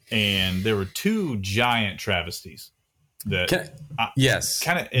 And there were 2 giant travesties that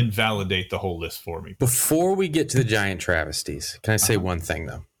kind of invalidate the whole list for me. Before we get to the giant travesties, can I say one thing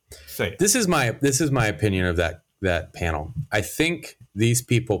though? Say it. This is my opinion of that panel. I think these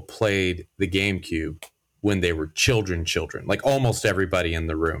people played the GameCube when they were children, like almost everybody in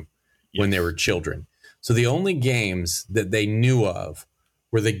the room when they were children. So the only games that they knew of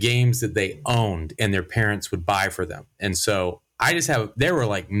were the games that they owned and their parents would buy for them. And so there were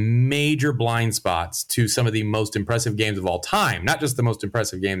like major blind spots to some of the most impressive games of all time, not just the most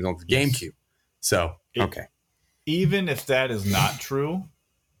impressive games on the GameCube. So, okay. Even if that is not true,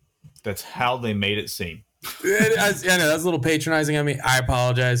 that's how they made it seem. I know that's a little patronizing of me. I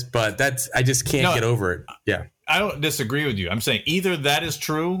apologize, but I just can't get over it. Yeah. I don't disagree with you. I'm saying either that is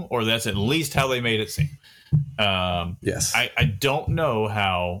true or that's at least how they made it seem. Yes. I don't know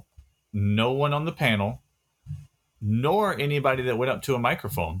how no one on the panel, nor anybody that went up to a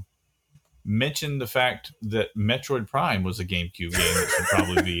microphone, mentioned the fact that Metroid Prime was a GameCube game that should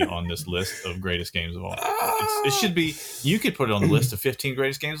probably be on this list of greatest games of all time. It should be. You could put it on the list of 15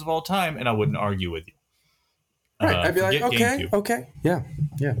 greatest games of all time, and I wouldn't argue with you. Right. I'd be like, okay. Yeah.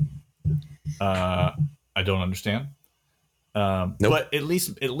 I don't understand. Nope. But at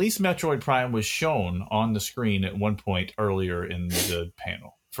least Metroid Prime was shown on the screen at one point earlier in the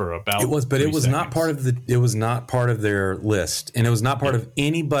panel. For about it was not part of their list, and it was not part of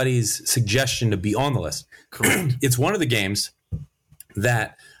anybody's suggestion to be on the list. Correct. It's one of the games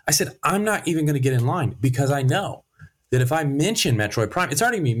that I said I'm not even going to get in line because I know that if I mention Metroid Prime, it's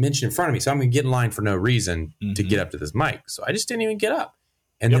already going to be mentioned in front of me, so I'm going to get in line for no reason to get up to this mic. So I just didn't even get up.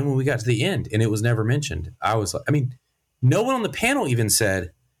 And then when we got to the end and it was never mentioned, I was like, no one on the panel even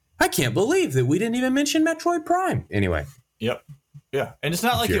said, I can't believe that we didn't even mention Metroid Prime. Anyway. Yep. Yeah, and it's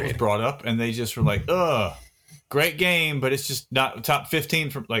not like it was brought up and they just were like, great game, but it's just not top 15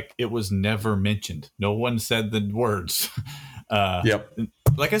 from it was never mentioned. No one said the words. Yep.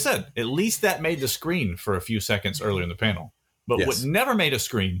 Like I said, at least that made the screen for a few seconds earlier in the panel. But what never made a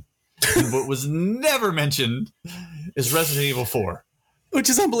screen, and what was never mentioned, is Resident Evil 4. Which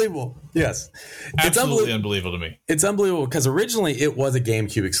is unbelievable. Yes. Absolutely unbelievable to me. It's unbelievable because originally it was a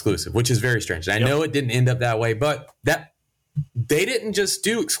GameCube exclusive, which is very strange. And I know it didn't end up that way, but they didn't just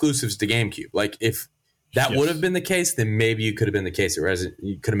do exclusives to GameCube. Like if that would have been the case, then maybe you could have been the case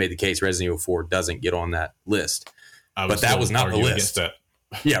you could have made the case Resident Evil 4 doesn't get on that list. But that was not the list.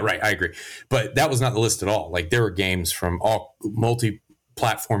 Yeah, right. I agree. But that was not the list at all. Like there were games from all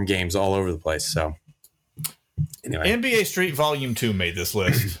multi-platform games all over the place. So anyway, NBA Street Volume 2 made this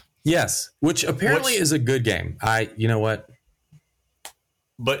list. yes, which apparently is a good game. You know what?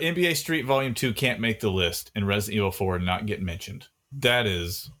 But NBA Street Volume 2 can't make the list and Resident Evil 4 not get mentioned. That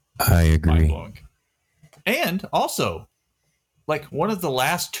is I agree. mind-blowing. And also, like one of the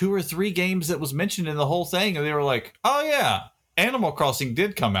last 2 or 3 games that was mentioned in the whole thing, and they were like, oh yeah, Animal Crossing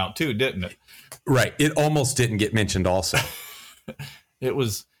did come out too, didn't it? Right. It almost didn't get mentioned also. It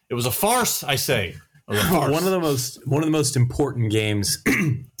was a farce, I say. Farce. One of the most important games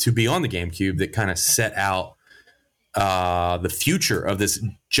to be on the GameCube that kind of set out the future of this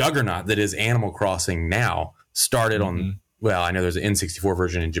juggernaut that is Animal Crossing now started on, well, I know there's an N64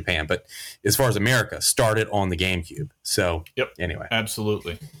 version in Japan, but as far as America, started on the GameCube. So anyway.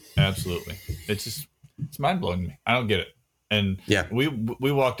 Absolutely. It's mind-blowing to me. I don't get it. And yeah,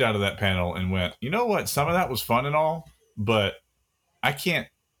 we walked out of that panel and went, you know what? Some of that was fun and all, but I can't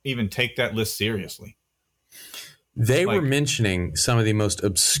even take that list seriously. They were mentioning some of the most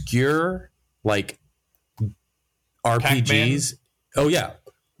obscure, like, RPGs. Pac-Man? Oh yeah,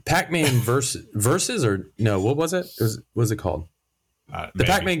 Pac-Man versus or no? What was it? What was it called? The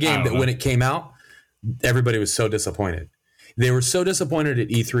Pac-Man game that when it came out, everybody was so disappointed. They were so disappointed at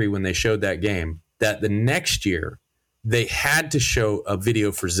E3 when they showed that game that the next year they had to show a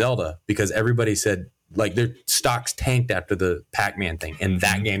video for Zelda because everybody said like their stocks tanked after the Pac-Man thing, and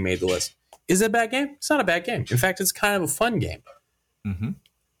that game made the list. Is it a bad game? It's not a bad game. In fact, it's kind of a fun game. Mm-hmm.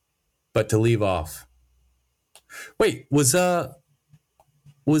 But to leave off. Wait, was Zelda?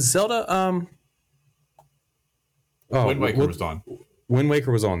 Wind Waker was on. Wind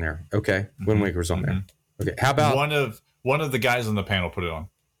Waker was on there. Okay, Wind Waker was on there. Okay, how about one of the guys on the panel put it on?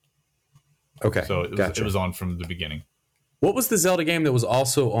 Okay, so it was on from the beginning. What was the Zelda game that was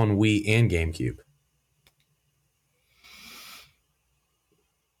also on Wii and GameCube?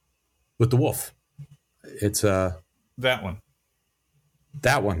 With the wolf. It's that one.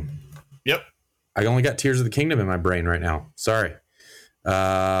 That one. Yep. I only got Tears of the Kingdom in my brain right now. Sorry.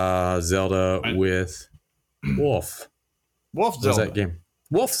 Zelda with wolf. Wolf Zelda. What is that game?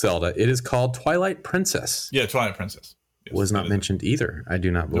 Wolf Zelda. It is called Twilight Princess. Yeah, Twilight Princess. Yes, was not mentioned either. I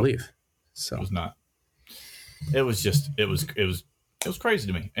do not believe. Nope. So it was not. It was crazy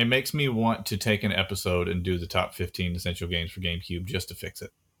to me. It makes me want to take an episode and do the top 15 essential games for GameCube just to fix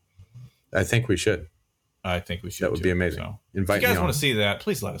it. I think we should. That would be amazing. So, invite if you guys want to see that,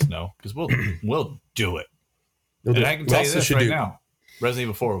 please let us know because we'll do it. And I can tell you this right now: Resident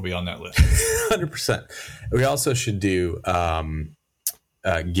Evil 4 will be on that list. 100%. We also should do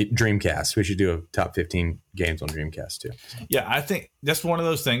Dreamcast. We should do a top 15 games on Dreamcast too. Yeah, I think that's one of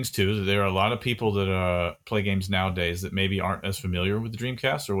those things too. That there are a lot of people that play games nowadays that maybe aren't as familiar with the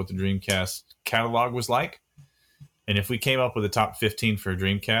Dreamcast or what the Dreamcast catalog was like. And if we came up with a top 15 for a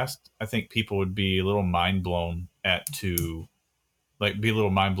Dreamcast, I think people would be a little mind blown to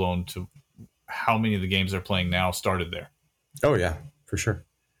how many of the games they're playing now started there. Oh yeah, for sure.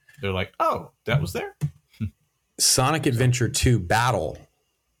 They're like, oh, that was there. Sonic Adventure 2 Battle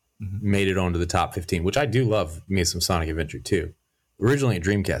made it onto the top 15, which I do love me some Sonic Adventure 2. Originally a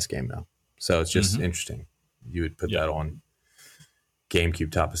Dreamcast game though. So it's just interesting. You would put that on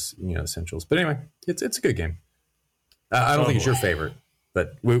GameCube top essentials. But anyway, it's a good game. I don't think it's your favorite,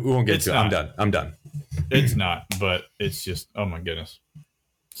 but we won't get into it. I'm done. It's not, but it's just, oh my goodness.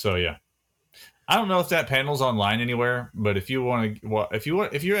 So yeah, I don't know if that panel's online anywhere, but if you want to, if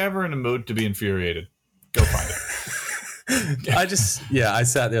you're ever in a mood to be infuriated, go find it. I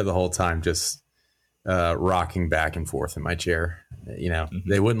sat there the whole time, just rocking back and forth in my chair.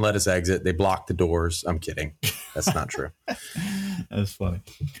 They wouldn't let us exit. They blocked the doors. I'm kidding. That's not true. That's funny,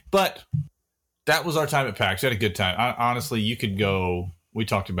 but. That was our time at PAX. We had a good time. Honestly, you could go. We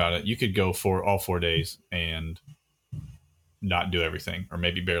talked about it. You could go for all 4 days and not do everything, or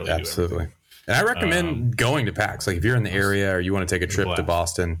maybe barely do everything. And I recommend going to PAX. Like if you're in the area or you want to take a trip to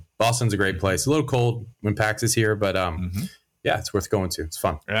Boston, Boston's a great place. A little cold when PAX is here, but yeah, it's worth going to. It's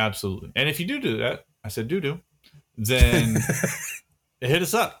fun. Absolutely. And if you do that, I said then hit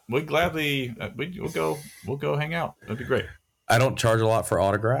us up. We'd gladly we'll go hang out. That'd be great. I don't charge a lot for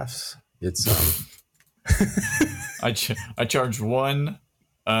autographs. It's I charged one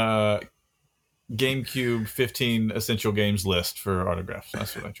GameCube 15 essential games list for autographs.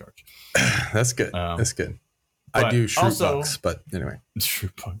 That's what I charge. That's good. That's good. I do Shroot Bucks, but anyway.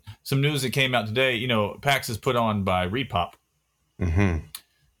 Some news that came out today. PAX is put on by Repop, and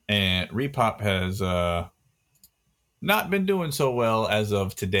Repop has not been doing so well as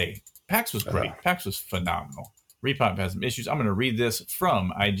of today. PAX was great. PAX was phenomenal. Repop has some issues. I'm going to read this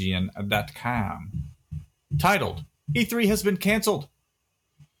from IGN.com. Titled, E3 has been canceled.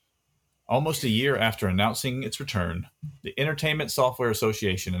 Almost a year after announcing its return, the Entertainment Software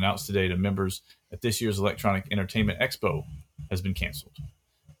Association announced today to members that this year's Electronic Entertainment Expo has been canceled.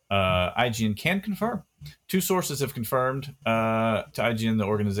 IGN can confirm. Two sources have confirmed to IGN the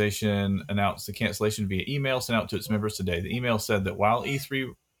organization announced the cancellation via email sent out to its members today. The email said that while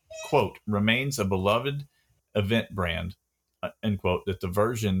E3, quote, remains a beloved event brand, end quote, that the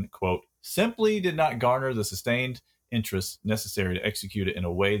version, quote, simply did not garner the sustained interest necessary to execute it in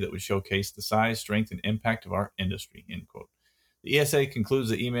a way that would showcase the size, strength, and impact of our industry, end quote. The ESA concludes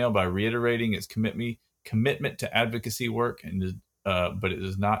the email by reiterating its commitment to advocacy work, but it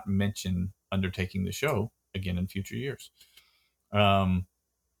does not mention undertaking the show again in future years. I'm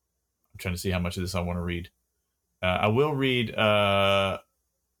trying to see how much of this I want to read. I will read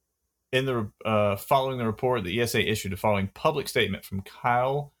in the following the report, the ESA issued a following public statement from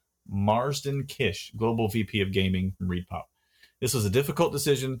Kyle Marsden-Kish, Global VP of Gaming from ReadPop. This was a difficult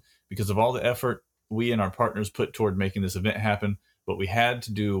decision because of all the effort we and our partners put toward making this event happen, but we had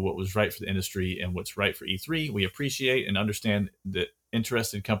to do what was right for the industry and what's right for E3. We appreciate and understand that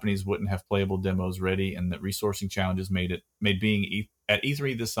interested companies wouldn't have playable demos ready and that resourcing challenges made being at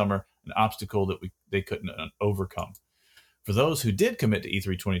E3 this summer an obstacle that they couldn't overcome. For those who did commit to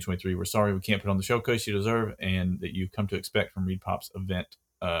E3 2023, we're sorry we can't put on the showcase you deserve and that you've come to expect from ReadPop's event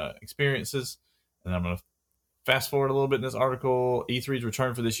experiences. And I'm going to fast forward a little bit in this article. E3's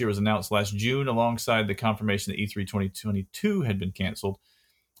return for this year was announced last June alongside the confirmation that E3 2022 had been canceled.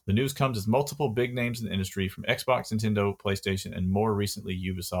 The news comes as multiple big names in the industry from Xbox, Nintendo, PlayStation, and more recently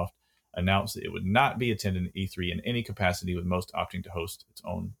Ubisoft announced that it would not be attending E3 in any capacity, with most opting to host its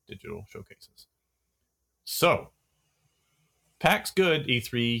own digital showcases. So, PAX good,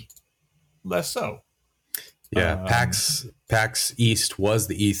 E3 less so. Yeah, PAX East was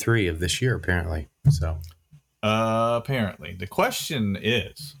the E3 of this year, apparently. So, apparently, the question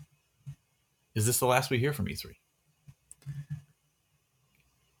is this the last we hear from E3?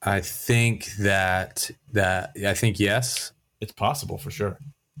 I think I think yes. It's possible for sure.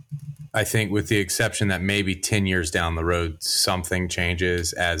 I think with the exception that maybe 10 years down the road, something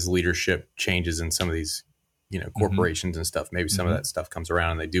changes as leadership changes in some of these, corporations and stuff. Maybe some of that stuff comes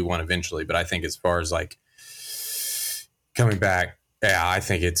around and they do one eventually. But I think as far as like coming back, yeah, I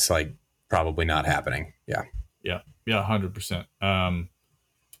think it's like probably not happening. Yeah. Yeah. 100%.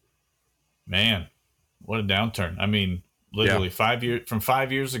 Man, what a downturn. I mean, literally 5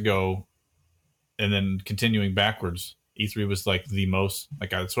 years ago and then continuing backwards, E3 was like the most, like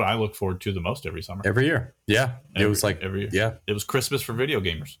that's what I look forward to the most every summer. Every year. Yeah. It was like every year. Yeah. It was Christmas for video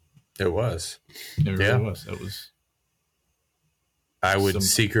gamers. It was. It really was. It was. I would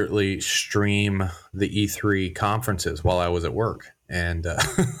secretly stream the E3 conferences while I was at work and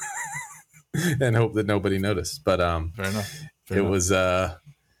and hope that nobody noticed. But fair enough. It was it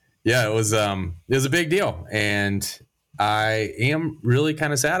was a big deal, and I am really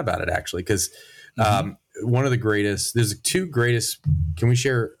kind of sad about it actually because one of the greatest. There's two greatest. Can we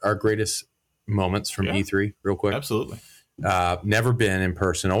share our greatest moments from E3 real quick? Absolutely. Never been in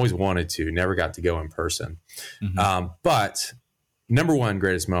person. Always wanted to. Never got to go in person. But number one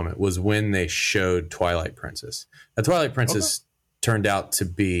greatest moment was when they showed Twilight Princess. Now, Twilight Princess turned out to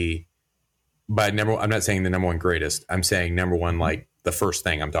be I'm not saying the number one greatest. I'm saying number one, like the first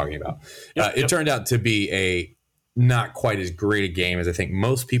thing I'm talking about. It turned out to be a not quite as great a game as I think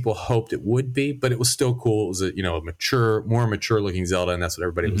most people hoped it would be, but it was still cool. It was a more mature looking Zelda, and that's what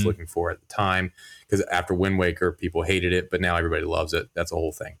everybody was looking for at the time. Because after Wind Waker, people hated it, but now everybody loves it. That's a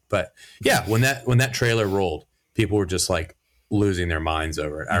whole thing. But yeah, when that trailer rolled, people were just like losing their minds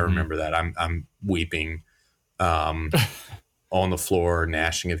over it. I remember that. I'm weeping on the floor,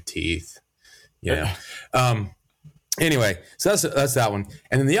 gnashing of teeth. Anyway, so that's that one.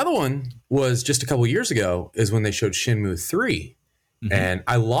 And then the other one was just a couple years ago is when they showed Shenmue 3. And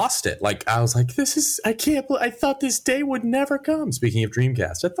I lost it. Like I was like, I thought this day would never come. Speaking of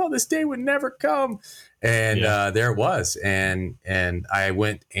Dreamcast, I thought this day would never come. And there it was. And I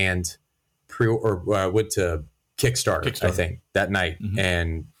went and went to Kickstarter, I think, that night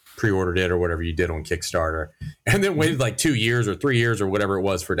and pre-ordered it or whatever you did on Kickstarter. And then waited like 2 years or 3 years or whatever it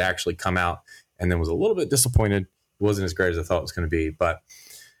was for it to actually come out. And then was a little bit disappointed. It wasn't as great as I thought it was going to be. But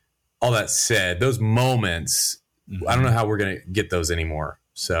all that said, those moments, I don't know how we're going to get those anymore.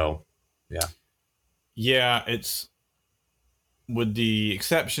 So, yeah. Yeah, it's with the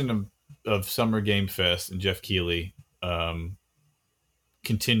exception of Summer Game Fest and Jeff Keighley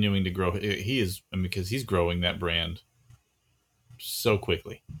continuing to grow. Because he's growing that brand so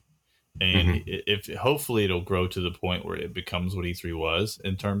quickly. And if hopefully it'll grow to the point where it becomes what E3 was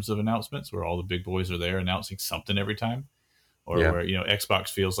in terms of announcements, where all the big boys are there announcing something every time, or where Xbox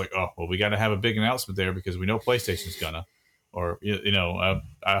feels like, oh well, we got to have a big announcement there because we know PlayStation's gonna, or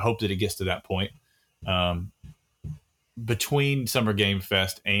I hope that it gets to that point. Between Summer Game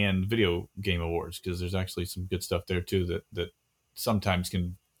Fest and Video Game Awards, because there's actually some good stuff there too that sometimes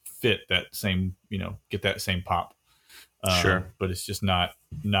can fit that same, get that same pop. Sure, but it's just not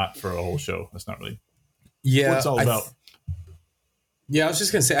for a whole show. That's not really what it's all about. I was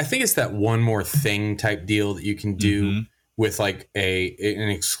just gonna say, I think it's that one more thing type deal that you can do with like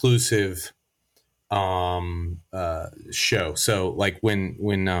an exclusive show. So like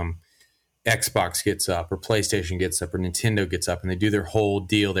when Xbox gets up or PlayStation gets up or Nintendo gets up and they do their whole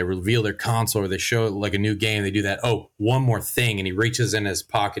deal, they reveal their console or they show like a new game, they do that, one more thing, and he reaches in his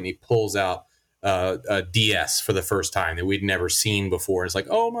pocket and he pulls out a DS for the first time that we'd never seen before. It's like,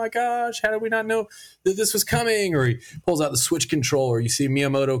 oh my gosh, how did we not know that this was coming? Or he pulls out the Switch controller. You see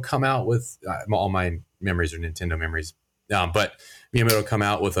Miyamoto come out with all my memories are Nintendo memories, but Miyamoto come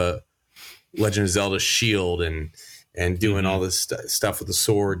out with a Legend of Zelda shield and doing all this stuff with the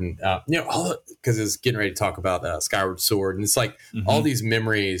sword and all because it's getting ready to talk about Skyward Sword, and it's like all these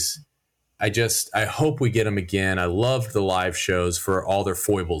memories. I hope we get them again. I loved the live shows for all their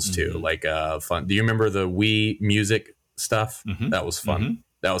foibles too, like fun. Do you remember the Wii music stuff? That was fun.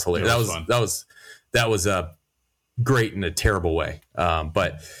 That was hilarious. That was great in a terrible way.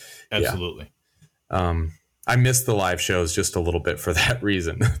 But absolutely. Yeah. I missed the live shows just a little bit for that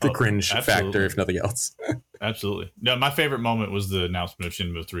reason, the cringe factor, if nothing else. Absolutely. No, my favorite moment was the announcement of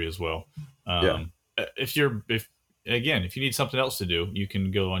Shenmue 3 as well. If you need something else to do, you can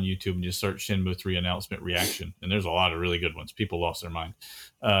go on YouTube and just search Shenmue 3 announcement reaction, and there's a lot of really good ones. People lost their mind.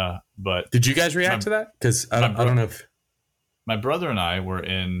 But did you guys react to that? Because I don't know if my brother and I were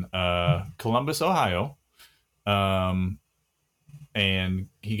in Columbus, Ohio, and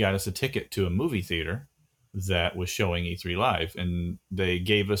he got us a ticket to a movie theater that was showing E3 live, and they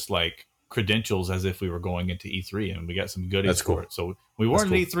gave us like credentials as if we were going into E3, and we got some goodies for it. So we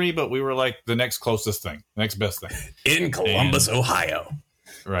weren't at E3, but we were like the next closest thing, next best thing in Columbus, Ohio.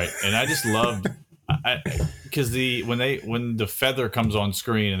 Right. And I just loved because when the feather comes on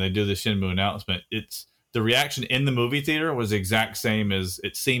screen and they do the Shenmue announcement, it's the reaction in the movie theater was the exact same as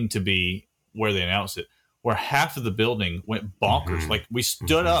it seemed to be where they announced it, where half of the building went bonkers. Like we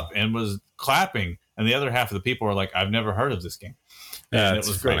stood up and was clapping, and the other half of the people were like, I've never heard of this game. And it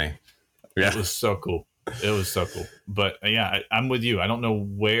was funny. Great. Yeah. It was so cool. But I'm with you. I don't know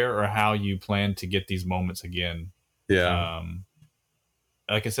where or how you plan to get these moments again. Yeah.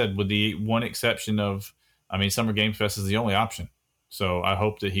 Like I said, with the one exception of, Summer Game Fest is the only option. So I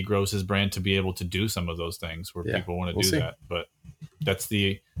hope that he grows his brand to be able to do some of those things where people want to do that. But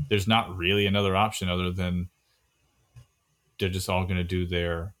there's not really another option other than they're just all going to do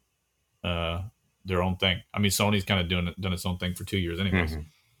their own thing. Sony's kind of done its own thing for 2 years anyways.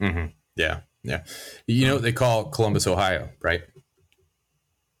 Yeah. You know what they call Columbus, Ohio, right?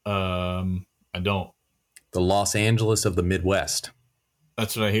 I don't. The Los Angeles of the Midwest.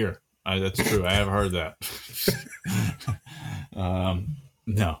 That's what I hear. That's true. I have heard that.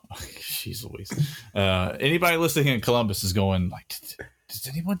 No, jeez Louise. Anybody listening in Columbus is going like, has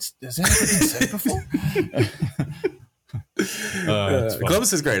that ever been said before?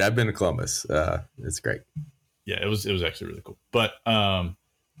 Columbus is great. I've been to Columbus. It's great. Yeah, it was actually really cool. But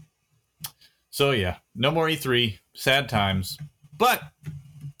so yeah, no more E3. Sad times, but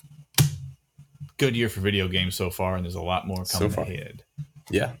good year for video games so far, and there's a lot more coming ahead.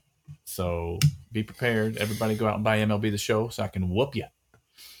 Yeah. So be prepared. Everybody go out and buy MLB The Show so I can whoop you.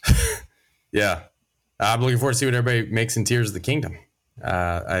 Yeah. I'm looking forward to see what everybody makes in Tears of the Kingdom.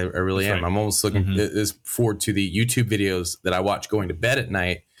 I really am. Right. I'm almost looking forward to the YouTube videos that I watch going to bed at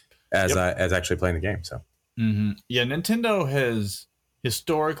night as actually playing the game. So yeah, Nintendo has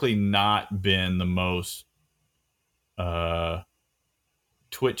historically not been the most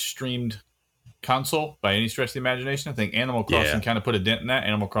Twitch streamed console by any stretch of the imagination. I think Animal Crossing kind of put a dent in that.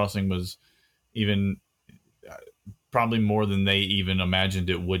 Animal Crossing was even probably more than they even imagined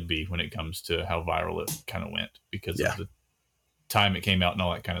it would be when it comes to how viral it kind of went because of the time it came out and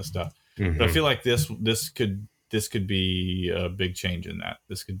all that kind of stuff. But I feel like this could be a big change in that.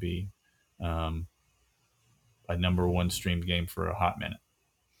 This could be a number one streamed game for a hot minute.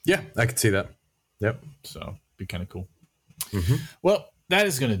 Yeah, I could see that. Yep. So be kind of cool. Well, that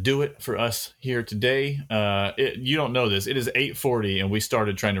is going to do it for us here today. You don't know this. It is 8:40, and we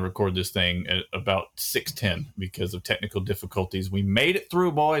started trying to record this thing at about 6:10 because of technical difficulties. We made it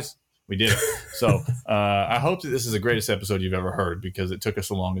through, boys. We did it. So I hope that this is the greatest episode you've ever heard, because it took us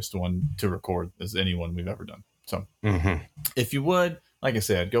the longest one to record as anyone we've ever done. So if you would, like I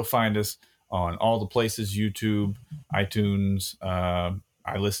said, go find us on all the places, YouTube, iTunes.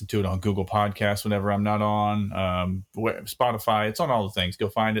 I listen to it on Google Podcasts whenever I'm not on, Spotify. It's on all the things. Go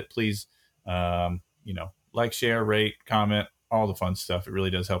find it, please. Like, share, rate, comment, all the fun stuff. It really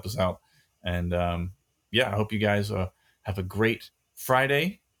does help us out. And I hope you guys have a great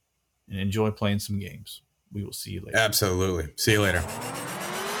Friday and enjoy playing some games. We will see you later. Absolutely. See you later. Oh,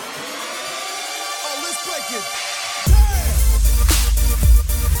 let's break it.